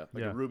it, right? Yeah,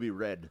 like a ruby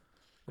red.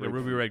 Like a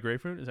ruby red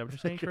grapefruit. Is that what you're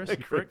saying, Chris?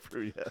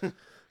 Grapefruit, yeah.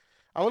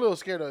 I'm a little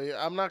scared though.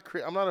 I'm not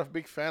a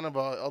big fan of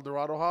El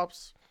Dorado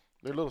hops.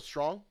 They're a little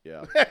strong.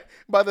 Yeah.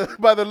 by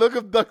the look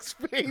of Doug's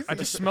face. I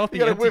just smelled the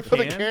you gotta empty wait for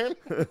can.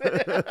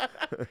 the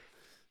can.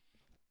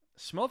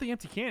 Smell the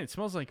empty can. It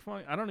smells like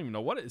I don't even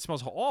know what it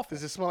smells awful.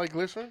 Does it smell like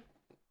glycerin?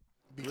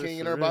 Decaying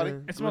in our body?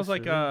 It smells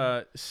like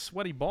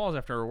sweaty balls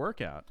after a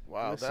workout.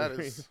 Wow, that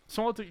is.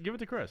 Give it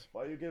to Chris.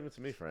 Why are you giving it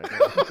to me, Frank?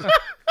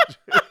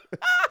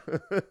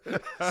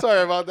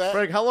 Sorry about that.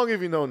 Frank, how long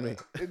have you known me?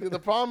 The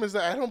problem is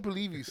that I don't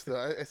believe you still.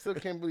 I still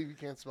can't believe you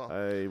can't smell.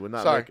 I would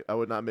not. Sorry. I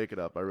would not make it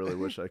up. I really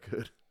wish I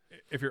could.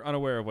 If you're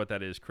unaware of what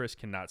that is, Chris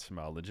cannot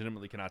smell.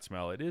 Legitimately cannot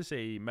smell. It is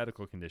a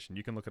medical condition.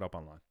 You can look it up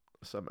online.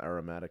 Some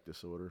aromatic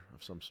disorder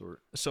of some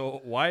sort.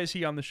 So why is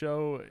he on the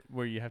show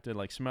where you have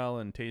to smell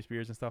and taste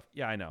beers and stuff?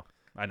 Yeah, I know.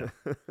 I know.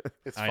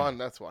 It's I fun.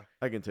 That's why.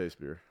 I can taste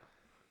beer.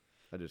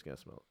 I just can't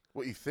smell it.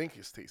 What you think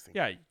is tasting?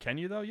 Yeah, can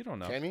you though? You don't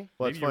know. Can you?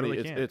 Well, Maybe it's you funny.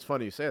 really can't. It's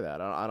funny you say that.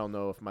 I don't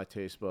know if my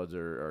taste buds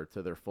are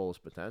to their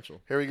fullest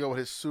potential. Here we go with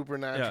his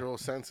supernatural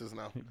senses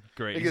now.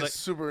 Great. It He's gets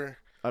super.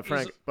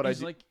 Frank, but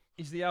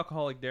he's the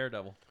alcoholic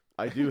daredevil.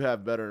 I do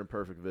have better than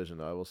perfect vision,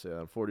 though. I will say that.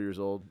 I'm 40 years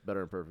old.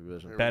 Better than perfect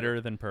vision.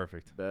 better than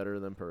perfect. Better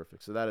than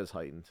perfect. So that is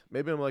heightened.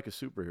 Maybe I'm like a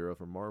superhero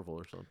from Marvel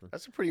or something.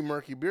 That's a pretty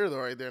murky beer, though,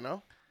 right there.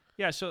 No.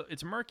 Yeah, so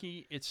it's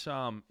murky. It's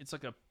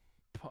like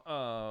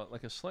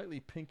a slightly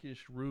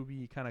pinkish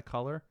ruby kind of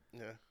color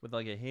Yeah. with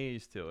like a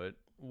haze to it.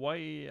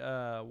 White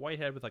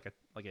head with like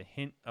a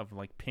hint of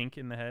like pink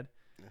in the head.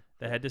 Yeah.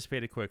 The head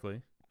dissipated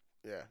quickly.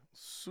 Yeah.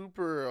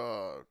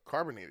 Super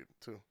carbonated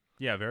too.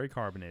 Yeah, very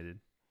carbonated.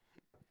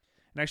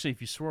 And actually,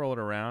 if you swirl it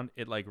around,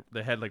 it like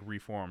the head like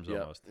reforms Yeah.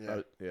 almost.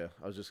 Yeah.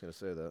 I was just gonna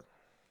say that.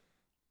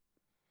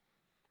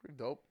 Pretty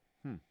dope.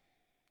 Hmm.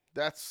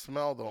 That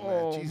smell though, man.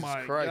 Oh Jesus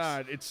my Christ.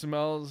 god, it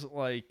smells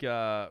like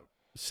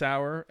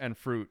sour and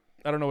fruit.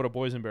 I don't know what a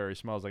boysenberry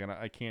smells like, and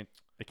I can't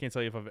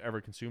tell you if I've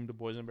ever consumed a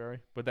boysenberry,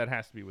 but that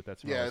has to be what that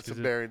smells. Yeah, it's a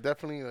berry.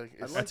 Definitely like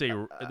it's, That's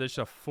there's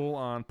a full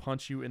on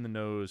punch you in the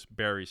nose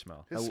berry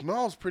smell. it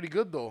smells pretty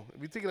good though.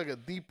 If you take like a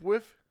deep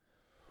whiff,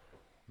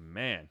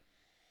 Man,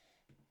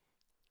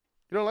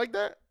 you don't like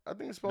that? I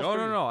think it smells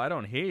no, I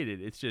don't hate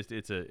it. It's just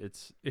it's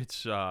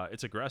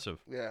aggressive.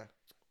 Yeah.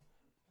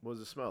 What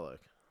does it smell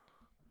like?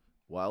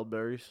 Wild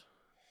berries,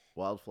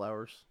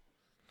 wildflowers.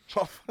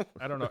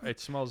 I don't know. It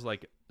smells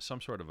like some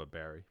sort of a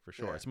berry for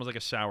sure. Yeah. It smells like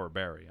a sour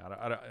berry.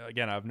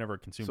 Again, I've never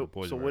consumed a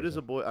boysenberry. So what is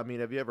a boy? I mean,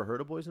 have you ever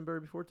heard of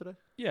boysenberry before today?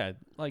 Yeah,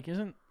 like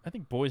I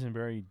think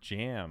boysenberry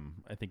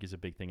jam I think is a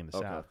big thing in the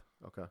South.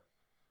 Okay.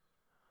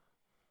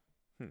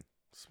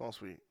 Smells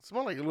sweet.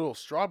 Smells like a little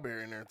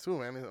strawberry in there too,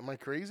 man. Am I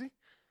crazy?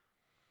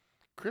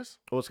 Chris?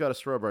 Well, it's got a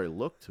strawberry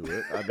look to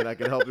it. I mean, I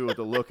can help you with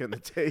the look and the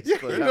taste. Yeah,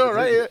 but you know,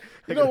 right? Yeah.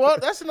 You know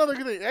what? That's another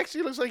good thing.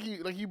 Actually, it looks like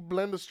you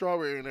blend the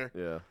strawberry in there.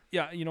 Yeah.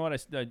 Yeah, you know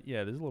what? Yeah,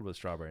 there's a little bit of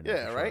strawberry in there.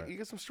 Yeah, for right? sure. You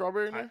get some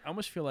strawberry in I there?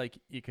 almost feel like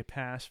you could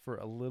pass for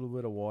a little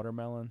bit of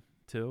watermelon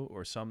too,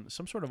 or some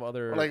sort of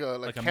other Or like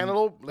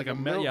cantaloupe? like a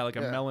milk? like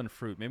a melon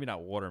fruit. Maybe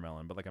not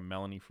watermelon, but like a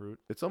melony fruit.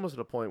 It's almost at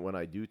a point when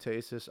I do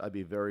taste this, I'd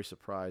be very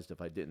surprised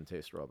if I didn't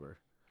taste strawberry.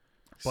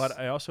 But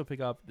I also pick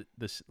up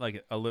this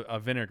like a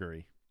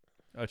vinegary,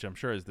 which I'm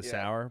sure is the Yeah.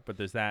 sour, but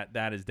there's that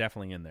is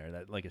definitely in there,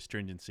 that like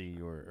astringency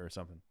or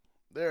something.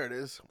 There it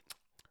is. Is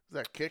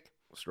that kick?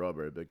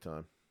 Strawberry, big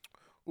time.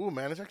 Ooh,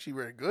 man, it's actually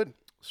very good.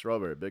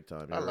 Strawberry, big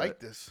time. I You're like right.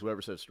 this.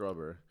 Whoever said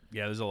strawberry.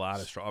 Yeah, there's a lot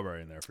of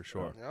strawberry in there for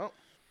sure. Yeah.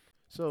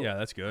 So Yeah,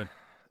 that's good.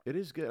 it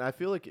is good. I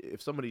feel like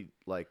if somebody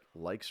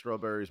likes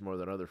strawberries more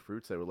than other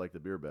fruits, they would like the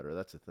beer better.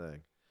 That's the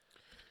thing.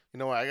 You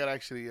know what? I got to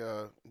actually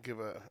give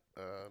a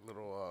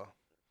little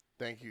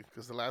thank you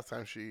because the last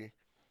time she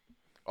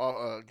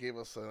gave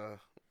us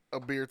a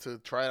beer to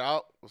try it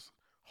out was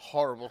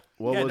horrible.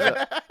 What Yeah, was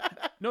that?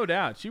 No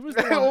doubt. She was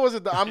the What one. was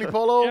it? The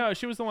Omnipolo? Yeah,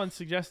 she was the one who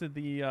suggested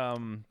the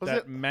that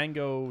it-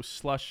 mango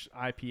slush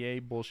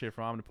IPA bullshit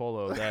from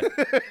Omnipolo that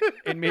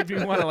it made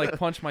me want to like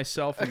punch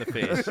myself in the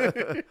face.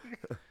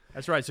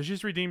 That's right. So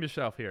she's redeemed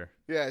herself here.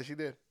 Yeah, she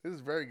did. This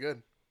is very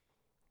good.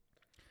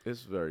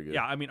 It's very good.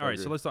 Yeah, I mean, all right.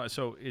 So agree. let's talk.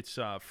 So it's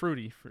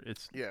fruity.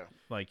 It's Yeah.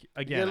 like You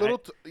again, get a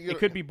little it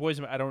could be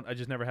boysenberry. I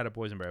just never had a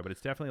boysenberry, but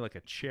it's definitely like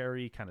a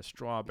cherry kind of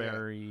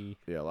strawberry,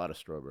 Yeah, a lot of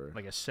strawberry.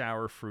 like a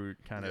sour fruit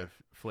kind Yeah. of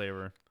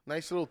flavor.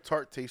 nice little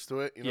tart taste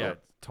to it. You know? Yeah,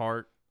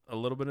 tart, a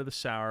little bit of the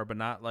sour, but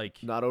not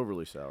like Not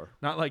overly sour.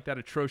 not like that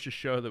atrocious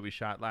show that we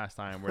shot last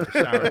time where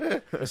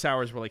the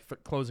sours were like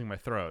closing my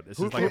throat. This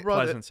Who is like a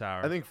brought it? pleasant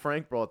sour. I think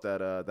Frank brought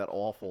that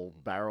awful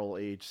barrel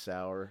aged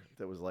sour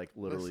that was like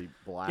literally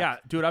black. Yeah,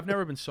 dude, I've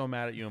never been so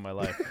mad at you in my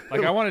life.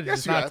 Like I wanted to Yes,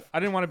 just you not. have. I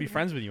didn't want to be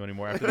friends with you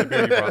anymore after the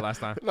beer you brought last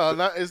time. No,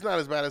 it's not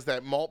as bad as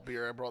that malt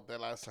beer I brought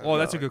that last time. Oh,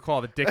 that's a good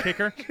call. The dick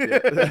kicker.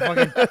 The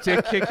fucking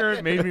dick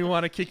kicker made me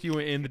want to kick you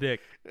in the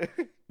dick.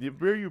 The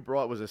beer you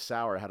brought was a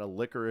sour. It had a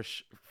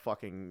licorice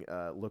fucking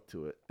look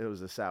to it. It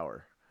was a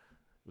sour.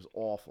 It was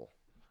awful.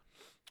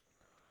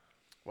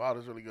 Wow,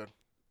 that's really good.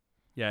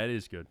 Yeah, it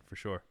is good for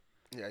sure.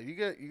 Yeah, you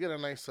get a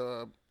nice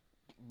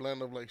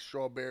blend of like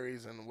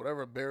strawberries and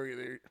whatever berry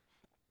they.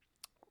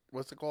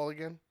 What's it called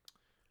again?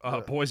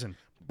 Poison.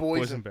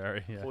 Boysen.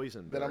 Boysenberry. Yeah.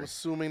 Poison That I'm berry.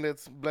 assuming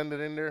that's blended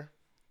in there.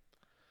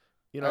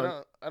 You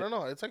know, I don't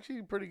know. It's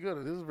actually pretty good.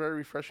 This is a very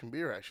refreshing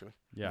beer, actually.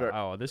 Yeah. Ver-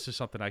 Oh, this is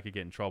something I could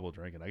get in trouble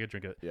drinking. I could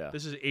drink it. Yeah.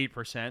 This is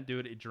 8%,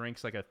 dude. It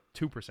drinks like a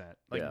 2%.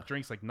 Like Yeah. it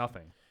drinks like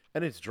nothing.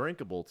 and it's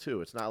drinkable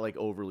too. It's not like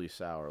overly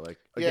sour. Like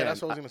Yeah, again,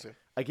 that's what I was gonna say.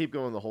 I keep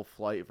going the whole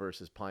flight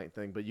versus pint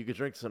thing, but you could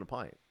drink this in a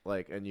pint,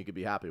 like, and you could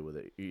be happy with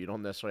it. You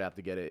don't necessarily have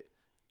to get it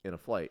in a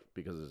flight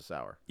because it's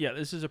sour. Yeah,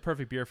 this is a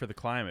perfect beer for the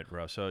climate,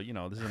 bro. So you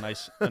know, this is a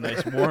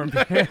nice warm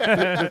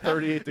beer.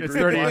 38 It's degrees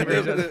 38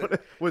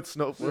 climate with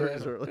snow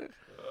flurries Yeah. early.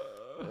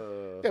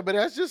 Yeah, but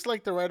that's just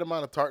like the right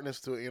amount of tartness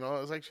to it. You know,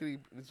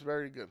 it's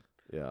very good.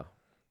 Yeah,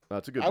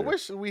 that's a good. I beer.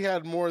 wish we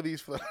had more of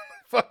these for the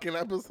fucking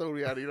episode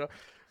we had. You know,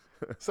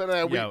 So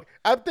that Yo.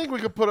 I think we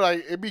could put like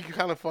it'd be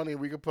kind of funny.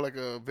 We could put like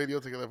a video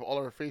together of all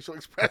our facial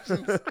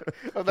expressions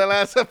of that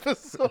last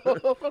episode.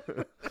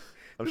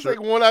 I'm Just sure.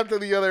 like one after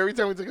the other every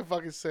time we take a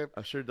fucking sip.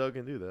 I'm sure Doug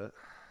can do that.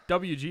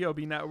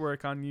 WGOB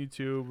Network on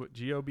YouTube,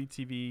 GOB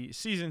TV,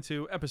 Season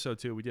 2, Episode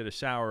 2. We did a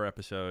shower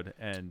episode,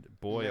 and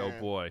boy, oh Man,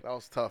 boy. that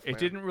was tough. It man.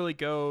 didn't really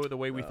go the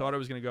way we thought it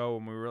was going to go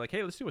when we were like,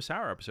 hey, let's do a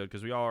sour episode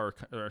because we all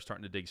are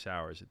starting to dig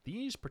sours.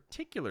 These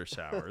particular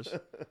sours,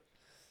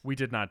 we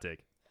did not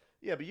dig.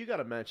 Yeah, but you got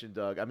to mention,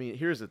 Doug. I mean,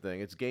 here's the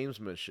thing: it's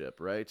gamesmanship,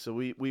 right? So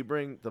we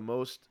bring the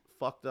most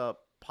fucked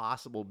up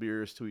possible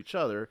beers to each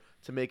other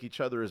to make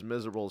each other as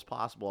miserable as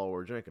possible while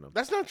we're drinking them.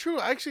 That's not true.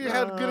 I actually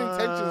had good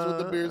intentions with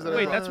the beers that I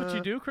Wait, brought. that's what you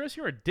do, Chris?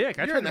 You're a dick.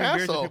 I You're try to an make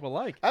beers that asshole. people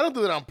like. I don't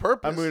do it on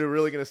purpose. I'm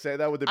really gonna say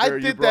that with the I beer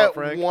you did brought, that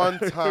Frank. one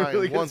You're time,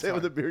 really gonna one say it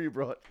with time. the beer you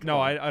brought. No,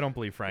 I don't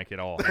believe Frank at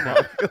all. Come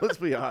on. Let's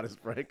be honest,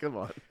 Frank. Come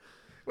on.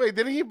 Wait,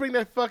 didn't he bring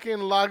that fucking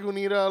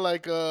Lagunita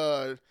like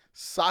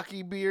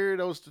sake beer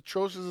that was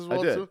atrocious as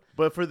well I did, too?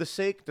 but for the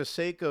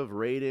sake of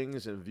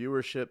ratings and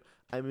viewership,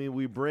 I mean,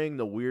 we bring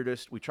the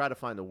weirdest. We try to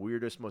find the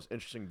weirdest, most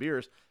interesting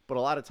beers, but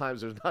a lot of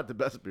times there's not the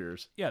best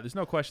beers. Yeah, there's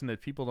no question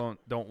that people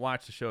don't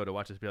watch the show to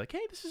watch us be like,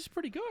 hey, this is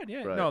pretty good.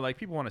 Yeah, Right. no, like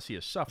people want to see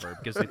us suffer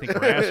because they think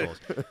we're assholes.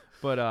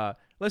 But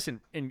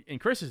listen, in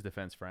Chris's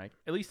defense, Frank,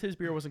 at least his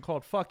beer wasn't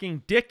called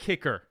fucking Dick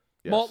Kicker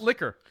Yes. malt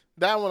liquor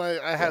That one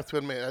I have to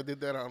admit I did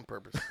that on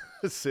purpose.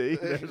 See,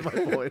 there's my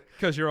point.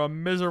 because you're a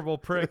miserable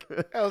prick.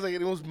 I was like,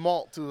 it was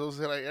malt too. It was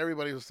like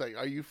everybody was like,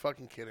 "Are you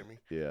fucking kidding me?"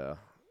 Yeah.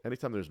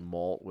 Anytime there's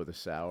malt with a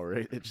sour,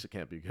 it just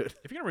can't be good.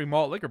 If you're gonna bring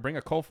malt liquor, bring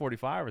a Colt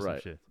 45 or some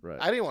Right. shit. Right.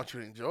 I didn't want you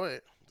to enjoy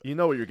it. You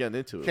know what you're getting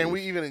into. at Can we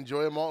least. even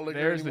enjoy a malt liquor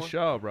There's anymore? the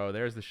show, bro.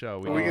 There's the show.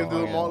 Are we gonna do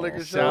the malt liquor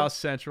show? South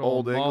Central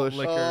Old malt English.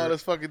 liquor. Oh,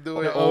 let's fucking do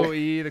it. the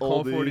OE, the Colt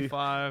Old E,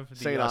 45, the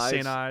St. Ides.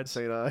 St. Ides.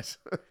 St. Ides.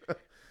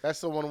 That's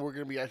the one we're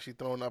gonna be actually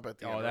throwing up at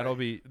the end. Oh,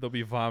 right? they'll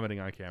be vomiting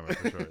on camera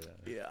for sure.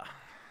 Yeah. Yeah.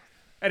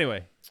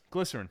 Anyway,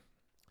 glycerin.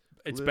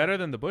 It's better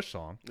than the Bush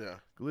song. Yeah.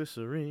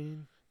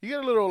 Glycerine. You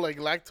get a little like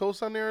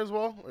lactose on there as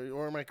well,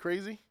 or am I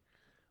crazy?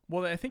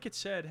 Well, I think it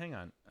said. Hang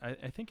on. I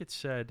think it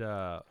said.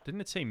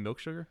 Didn't it say milk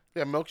sugar?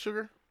 Yeah, milk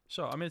sugar.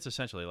 So I mean, it's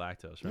essentially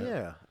lactose, right?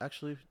 Yeah.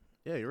 Actually,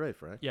 yeah, you're right,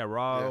 Frank. Yeah,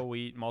 raw Yeah.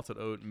 wheat, malted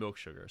oat, milk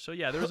sugar. So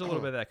yeah, there was a little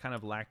bit of that kind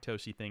of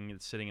lactosey thing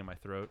that's sitting in my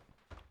throat.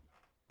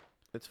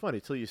 It's funny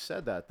till you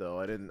said that though.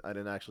 I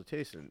didn't actually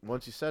taste it.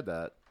 Once you said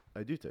that,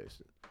 I do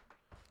taste it.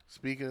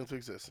 Speaking into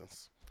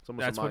existence. It's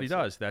almost a That's what he mindset.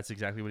 does. That's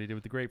exactly what he did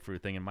with the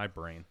grapefruit thing in my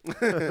brain.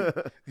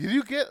 Did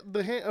you get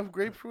the hint of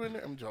grapefruit in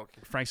there? I'm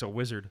joking. Frank's a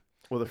wizard.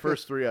 Well, the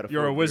first 3 out of 4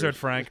 You're a wizard, beers-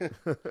 Frank.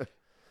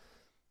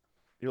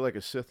 You're like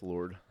a Sith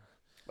Lord.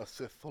 A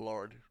Sith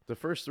Lord. The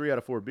first 3 out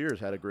of 4 beers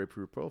had a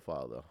grapefruit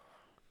profile though.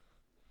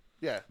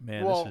 Yeah.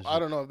 Man, well, this is I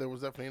don't know if there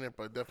was definitely in it,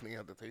 but definitely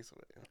had the taste of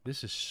it.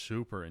 This is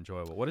super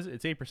enjoyable. What is it?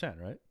 It's 8%,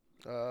 right?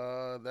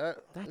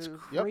 That's is-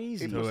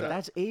 crazy. 8%.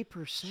 That's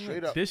 8%.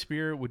 Straight up. This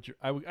beer would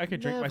I could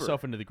drink Never.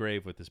 myself into the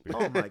grave with this beer.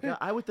 Oh my god!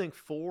 I would think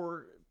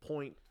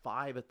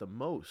 4.5 at the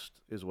most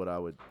is what I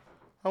would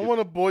I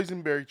want a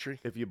boysenberry tree.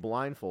 if you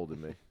blindfolded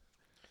me.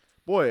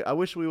 Boy, I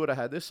wish we would have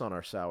had this on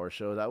our sour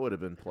show. That would have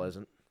been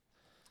pleasant.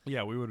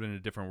 Yeah, we would have been in a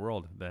different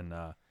world than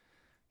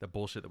the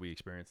bullshit that we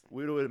experienced.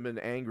 We would have been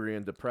angry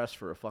and depressed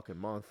for a fucking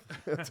month.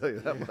 I'll tell you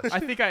that much. I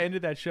think I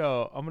ended that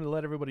show. I'm going to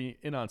let everybody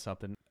in on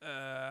something.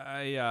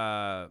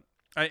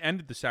 I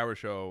ended the sour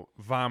show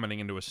vomiting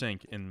into a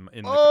sink in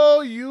the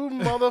Oh, you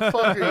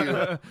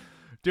motherfucker! You.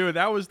 Dude,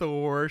 that was the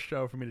worst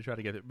show for me to try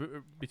to get it.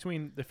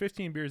 Between the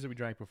 15 beers that we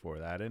drank before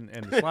that and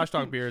the Slash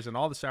Dog beers and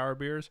all the sour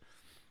beers,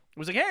 it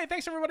was like, hey,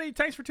 thanks everybody.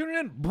 Thanks for tuning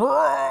in.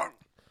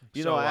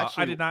 You So, know, I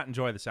actually, did not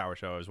enjoy the sour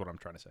show is what I'm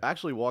trying to say. I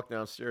actually walked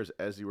downstairs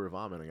as you were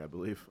vomiting. I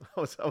believe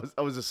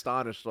I was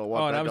astonished. So I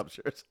walked Oh, and back I was-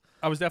 upstairs.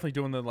 I was definitely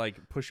doing the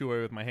like push you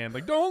away with my hand,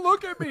 like don't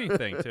look at me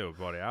thing too,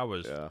 buddy. I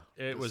was Yeah.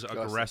 it was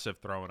Disgusting. aggressive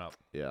throwing up.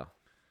 Yeah,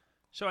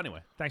 So anyway,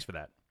 thanks for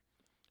that.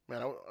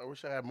 Man, I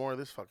wish I had more of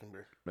this fucking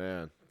beer.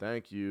 man.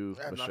 Thank you,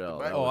 Yeah, knocked it Michelle.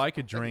 back. That Oh, was, I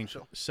could Thank you, drink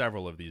Michelle.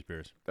 several of these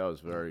beers. that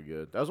was very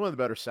good. That was one of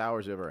the better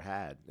sours I ever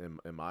had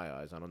in my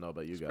eyes. I don't know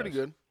about you It's guys. pretty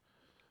good.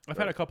 I've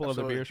had a couple other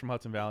Absolutely. beers from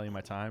Hudson Valley in my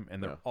time,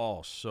 and they're Yeah.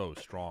 all so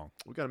strong.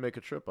 We got to make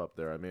a trip up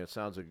there. I mean, it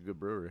sounds like a good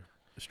brewery.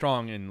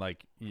 Strong in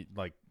like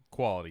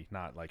quality,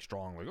 not like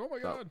strong like oh my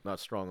god, Not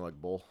strong like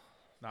Bull.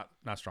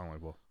 not strong like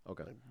bull.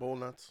 Okay. Like bowl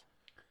nuts.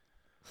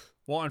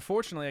 Well,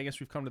 unfortunately, I guess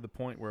we've come to the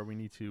point where we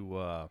need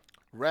to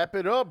Wrap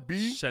it up,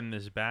 B. send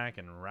this back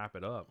and wrap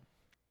it up.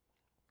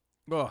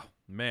 Oh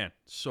man,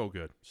 so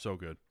good, so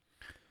good.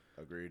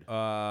 Agreed.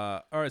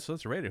 All right, so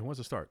let's rate it. Who wants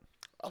to start?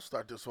 I'll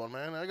start this one,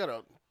 man. I got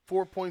a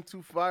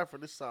 4.25 for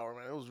this sour,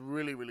 man. It was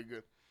really, really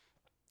good.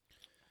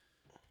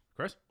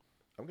 Chris?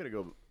 I'm going to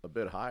go a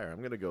bit higher. I'm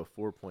going to go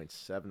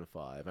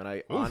 4.75. And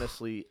I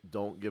honestly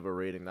don't give a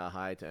rating that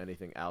high to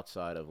anything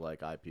outside of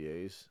like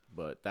IPAs,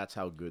 but that's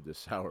how good this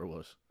sour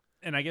was.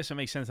 And I guess it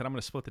makes sense that I'm going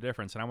to split the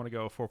difference, and I'm going to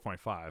go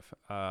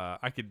 4.5.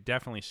 I could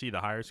definitely see the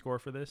higher score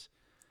for this.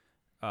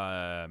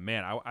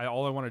 man, I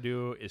all I want to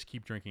do is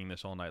keep drinking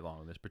this all night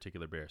long, this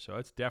particular beer. So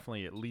it's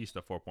definitely at least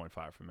a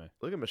 4.5 for me.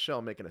 Look at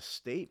Michelle making a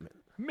statement.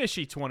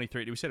 Mishy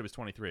 23. We said it was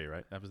 23,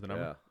 right? That was the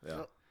number?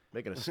 Yeah.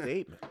 Making a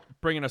statement.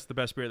 Bringing us the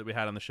best beer that we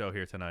had on the show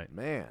here tonight.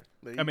 Man,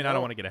 There I mean, you I don't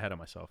go. want to get ahead of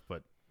myself,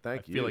 but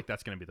thank I you. feel like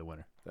that's going to be the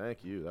winner.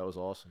 Thank you. That was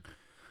awesome.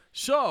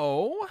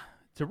 So,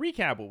 to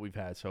recap what we've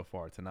had so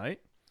far tonight,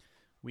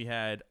 we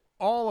had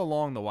All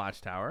Along the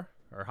Watchtower,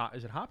 or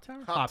is it Hop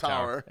Tower? Hop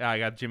Tower. Yeah, I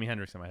got Jimi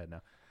Hendrix in my head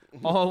now.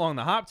 All Along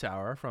the Hop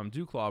Tower from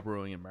Duclaw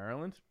Brewing in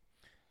Maryland.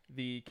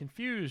 The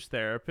Confused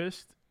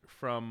Therapist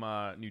from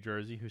New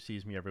Jersey, who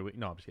sees me every week.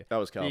 No, I'm just kidding. That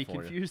was The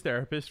California. Confused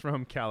Therapist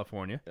from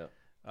California.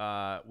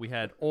 Yeah. We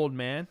had Old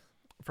Man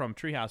from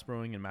Treehouse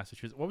Brewing in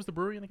Massachusetts. What was the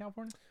brewery in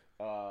California?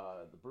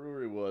 The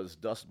brewery was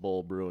Dust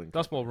Bowl Brewing.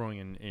 Dust Bowl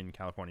Brewing in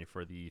California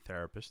for the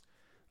Therapist.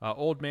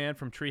 Old Man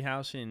from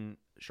Treehouse in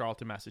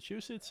Charlton,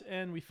 Massachusetts.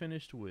 And we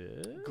finished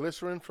with...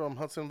 Glycerin from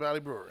Hudson Valley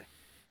Brewery.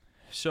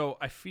 So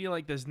I feel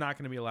like there's not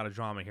going to be a lot of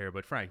drama here.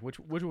 But Frank, which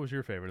was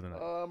your favorite of the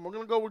night? We're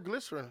going to go with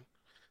Glycerin.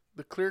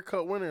 The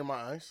clear-cut winner in my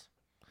eyes.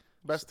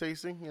 Best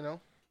tasting, you know.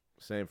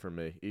 Same for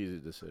me. Easy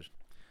decision.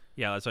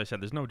 Yeah, as I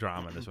said, there's no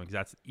drama in this one because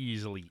that's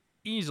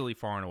easily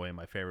far and away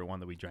my favorite one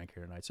that we drank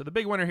here tonight. So the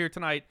big winner here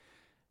tonight,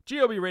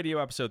 GOB Radio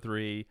Episode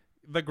 3,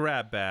 the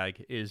grab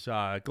bag is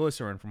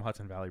Glycerin from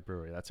Hudson Valley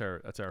Brewery. That's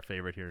our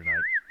favorite here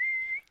tonight.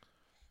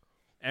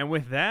 And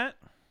with that,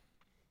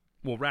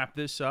 we'll wrap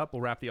this up.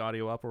 We'll wrap the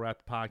audio up. We'll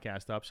wrap the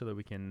podcast up so that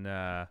we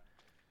can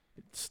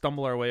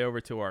stumble our way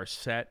over to our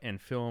set and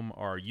film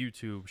our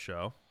YouTube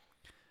show.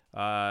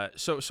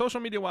 So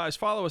social media-wise,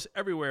 follow us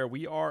everywhere.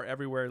 We are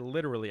everywhere,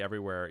 literally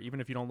everywhere. Even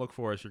if you don't look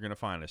for us, you're going to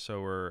find us.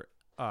 So we're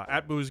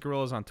at Booze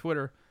Gorillas on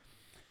Twitter,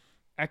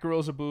 at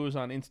Gorillas of Booze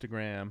on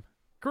Instagram,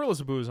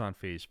 Gorillas of Booze on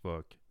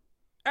Facebook,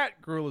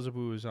 at Gorillas of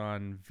Booze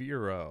on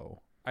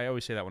Vero. I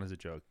always say that one as a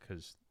joke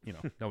because,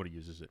 nobody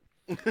uses it.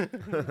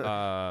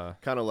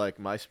 Kind of like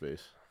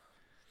MySpace.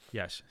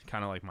 Yes,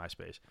 kind of like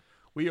MySpace.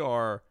 We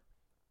are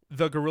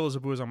the Gorillas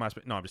of Booze on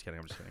MySpace. No, I'm just kidding.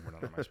 We're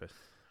not on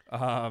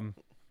MySpace.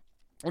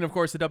 And, of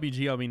course, the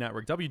WGOB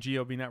Network.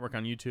 WGOB Network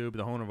on YouTube,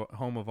 the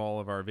home of all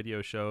of our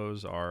video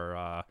shows,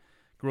 our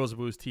Gorillas of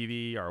Booze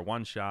TV, our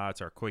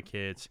one-shots, our quick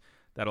hits.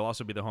 That'll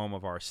also be the home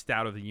of our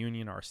Stout of the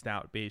Union, our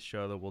stout-based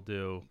show that we'll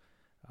do.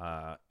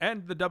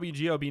 And the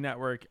WGOB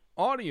Network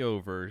audio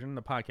version,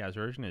 the podcast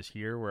version, is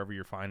here wherever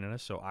you're finding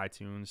us. So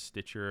iTunes,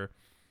 Stitcher,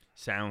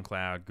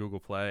 SoundCloud, Google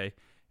Play.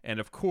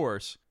 And, of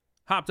course,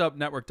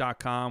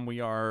 HoppedUpNetwork.com. We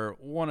are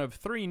one of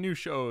 3 new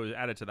shows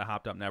added to the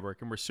Hopped Up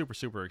Network, and we're super,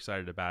 super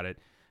excited about it.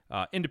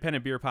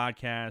 Independent beer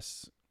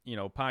podcasts,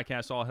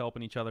 podcasts all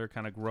helping each other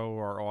kind of grow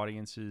our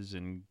audiences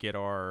and get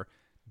our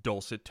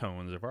dulcet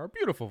tones of our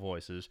beautiful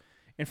voices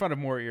in front of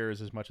more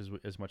ears as much as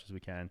we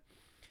can.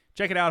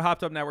 Check it out,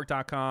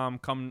 hoppedupnetwork.com.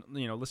 Come,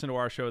 listen to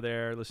our show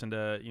there. Listen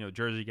to,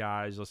 Jersey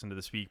Guys. Listen to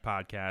the Speak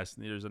podcast.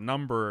 There's a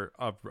number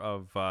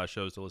of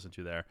shows to listen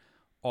to there,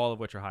 all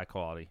of which are high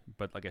quality.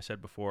 But like I said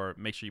before,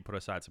 make sure you put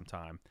aside some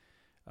time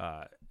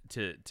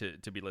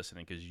to be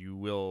listening because you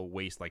will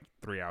waste like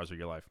 3 hours of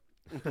your life.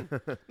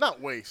 Not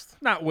waste.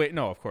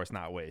 No, of course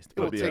not waste. It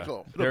will But take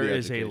off. there be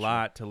is a educational.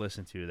 lot to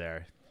listen to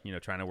there,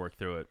 trying to work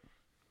through it.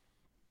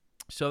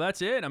 So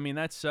that's it. I mean,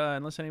 that's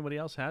unless anybody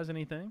else has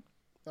anything.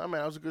 Oh,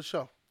 man, that was a good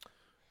show.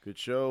 Good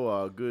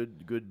show.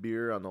 Good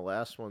beer on the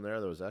last one there.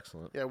 That was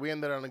excellent. Yeah, we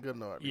ended on a good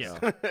note. at least.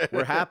 Yeah.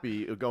 We're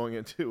happy going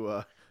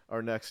into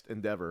our next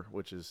endeavor,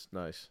 which is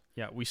nice.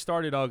 Yeah, we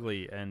started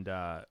ugly and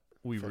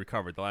we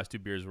recovered. The last 2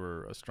 beers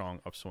were a strong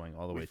upswing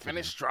all the way We through.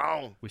 finished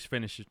strong. We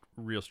finished it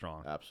real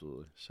strong.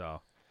 Absolutely.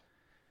 So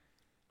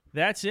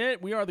that's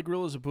it. We are the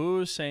Gorillas of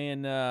Booze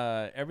saying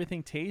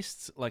everything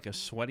tastes like a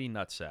sweaty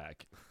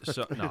nutsack.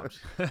 So no,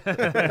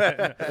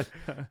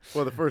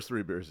 Well, the first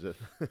 3 beers did.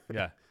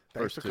 yeah.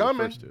 Thanks First for 2,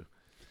 coming. First 2.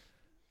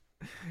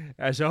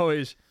 As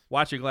always,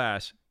 watch your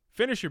glass,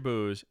 finish your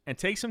booze, and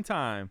take some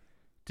time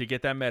to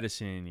get that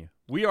medicine in you.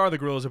 We are the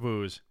Gorillas of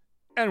Booze,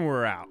 and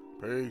we're out.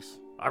 Peace.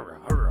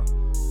 Arrgh,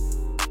 arrgh.